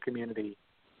to another community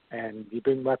and you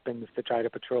bring weapons to try to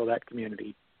patrol that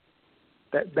community.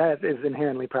 That is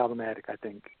inherently problematic, I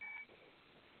think.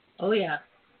 Oh, yeah.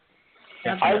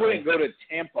 I wouldn't go to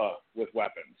Tampa with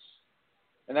weapons,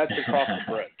 and that's across the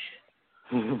bridge.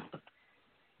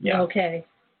 Yeah. Okay.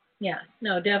 Yeah.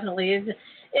 No, definitely.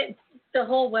 It's the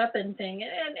whole weapon thing,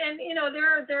 and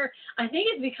there. I think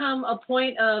it's become a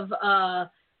point of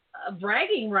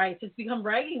bragging rights. It's become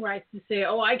bragging rights to say,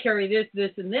 "Oh, I carry this,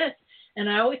 this, and this." And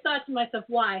I always thought to myself,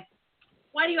 why?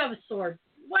 Why do you have a sword?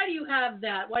 Why do you have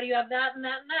that? Why do you have that and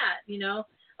that and that?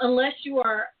 Unless you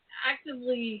are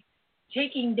actively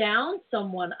taking down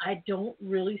someone, I don't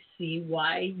really see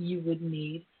why you would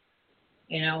need,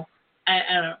 I don't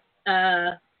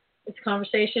know. It's a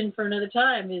conversation for another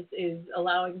time is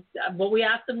allowing what we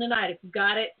asked them tonight. If you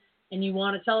got it and you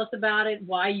want to tell us about it,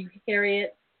 why you carry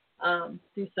it,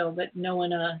 do so. But no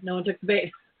one took the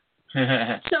bait.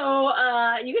 So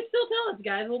you can still tell us,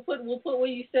 guys. We'll put what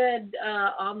you said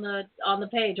on the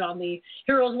page, on the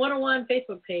Heroes 101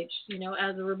 Facebook page,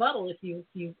 as a rebuttal if you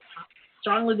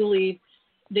strongly believe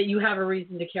that you have a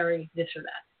reason to carry this or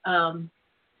that.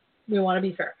 We want to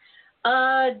be fair.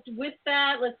 With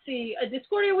that, let's see.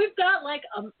 Discordia, we've got like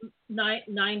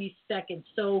 90 seconds.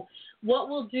 So what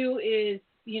we'll do is,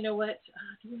 do we have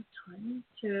time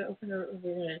to open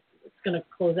it? It's going to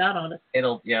close out on us.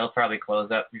 It'll probably close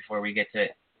up before we get to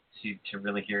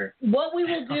really hear. What we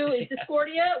will do is,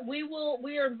 Discordia, we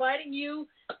are inviting you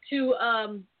to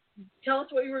tell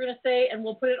us what you were going to say, and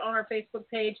we'll put it on our Facebook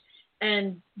page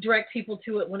and direct people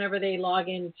to it whenever they log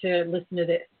in to listen to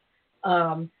this.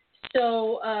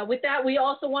 So with that, we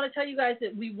also want to tell you guys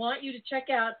that we want you to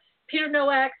check out Peter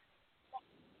Nowak's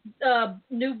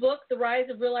new book, The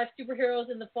Rise of Real Life Superheroes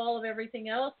in the Fall of Everything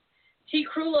Else. T.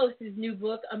 Krulos' new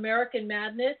book, American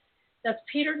Madness. That's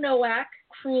Peter Nowak,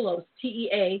 Krulos,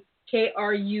 Teakrulos.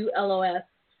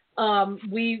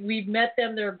 We've met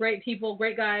them. They're great people,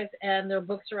 great guys, and their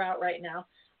books are out right now.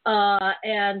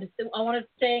 And I want to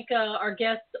thank our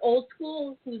guest, Old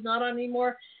School, who's not on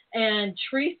anymore, and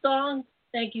Treesong.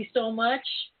 Thank you so much.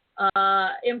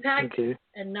 Impact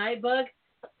and NightBug.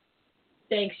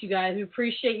 Thanks, you guys. We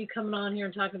appreciate you coming on here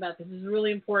and talking about this. This is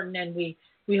really important, and we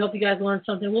hope you guys learned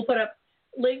something. We'll put up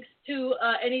links to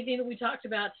anything that we talked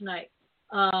about tonight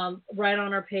right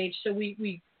on our page. So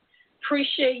we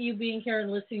appreciate you being here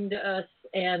and listening to us,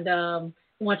 and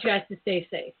want you guys to stay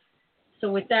safe.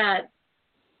 So with that,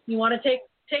 you want to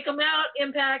take them out,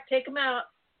 Impact? Take them out.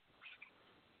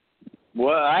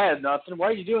 Well, I had nothing. Why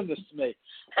are you doing this to me?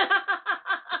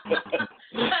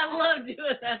 I love doing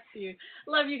that to you.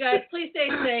 Love you guys. Please stay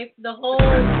safe. The whole. Good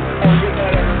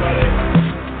night, everybody.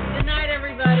 Good night,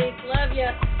 everybody. Love you.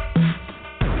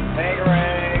 Hang around.